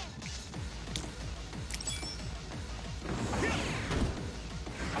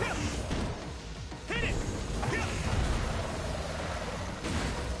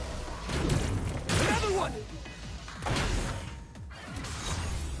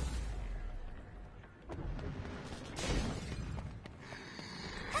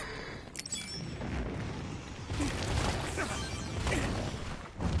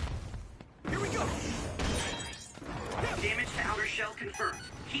 confirmed.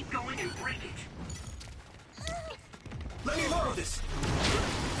 Keep going and break it. Let me borrow this!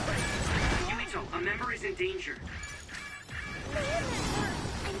 Yumito, a member is in danger.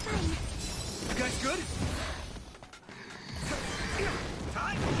 I'm fine. You guys good?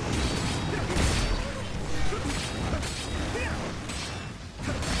 Time!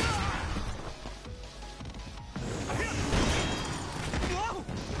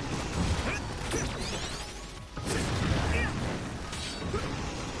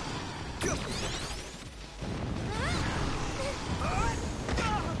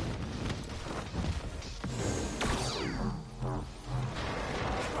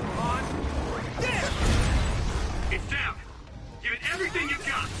 It's down. Give it everything you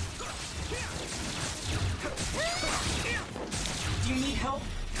got. Do you need help?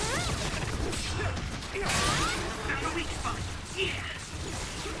 Found a weak spot. Yeah.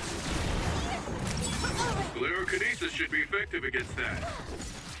 Sclerokinesis should be effective against that.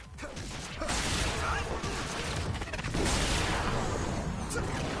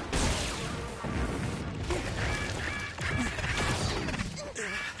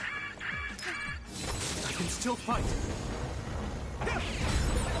 I can still fight.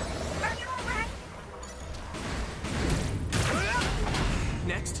 Are you alright?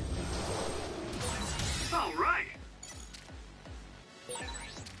 Next. All right.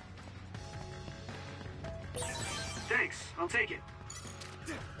 Thanks. I'll take it.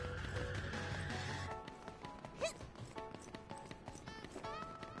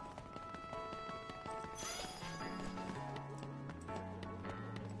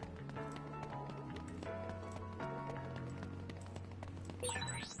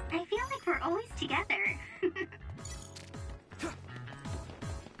 I feel like we're always together.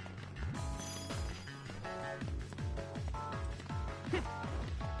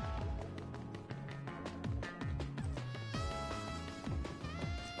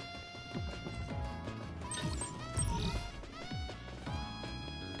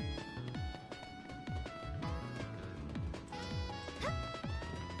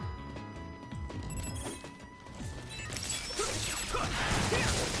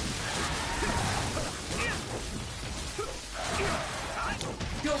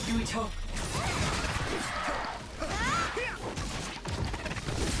 Go, Yumito!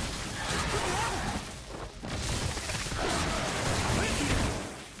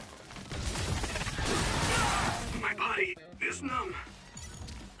 My body is numb.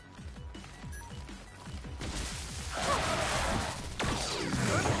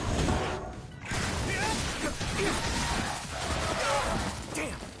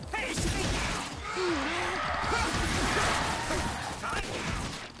 Damn! Hey!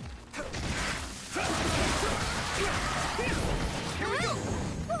 Here we go!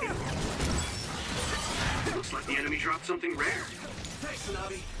 Looks like the enemy dropped something rare. Thanks,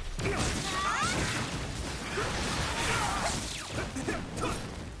 Navi.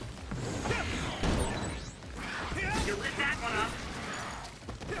 You lit that one up.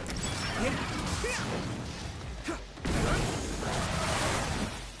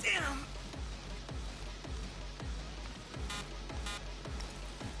 Damn!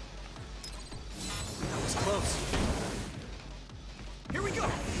 That was close. Here we go!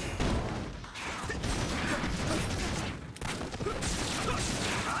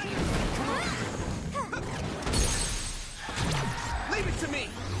 Leave it to me!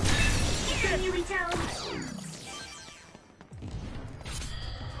 Here, Yumito!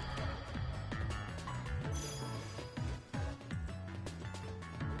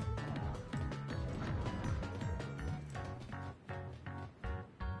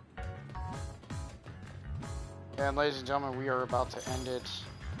 And ladies and gentlemen, we are about to end it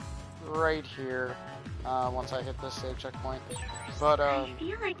right here once I hit this save checkpoint. But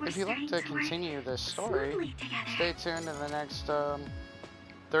if you'd like to continue this story, stay tuned in the next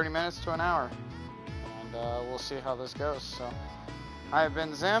 30 minutes to an hour, and we'll see how this goes. So, I've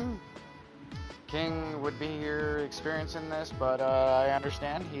been Zim. King would be here experiencing this, but I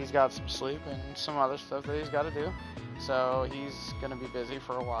understand he's got some sleep and some other stuff that he's got to do, so he's gonna be busy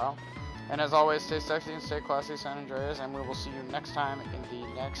for a while. And as always, stay sexy and stay classy, San Andreas, and we will see you next time in the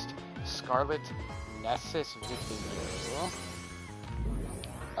next Scarlet Nexus video.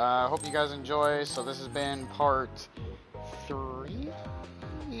 Hope you guys enjoy. So this has been part 3?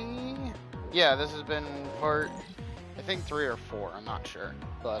 Yeah, this has been part, I think 3 or 4, I'm not sure.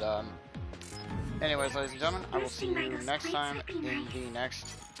 But anyways, ladies and gentlemen, I will see you next time in the next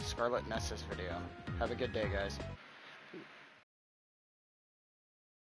Scarlet Nexus video. Have a good day, guys.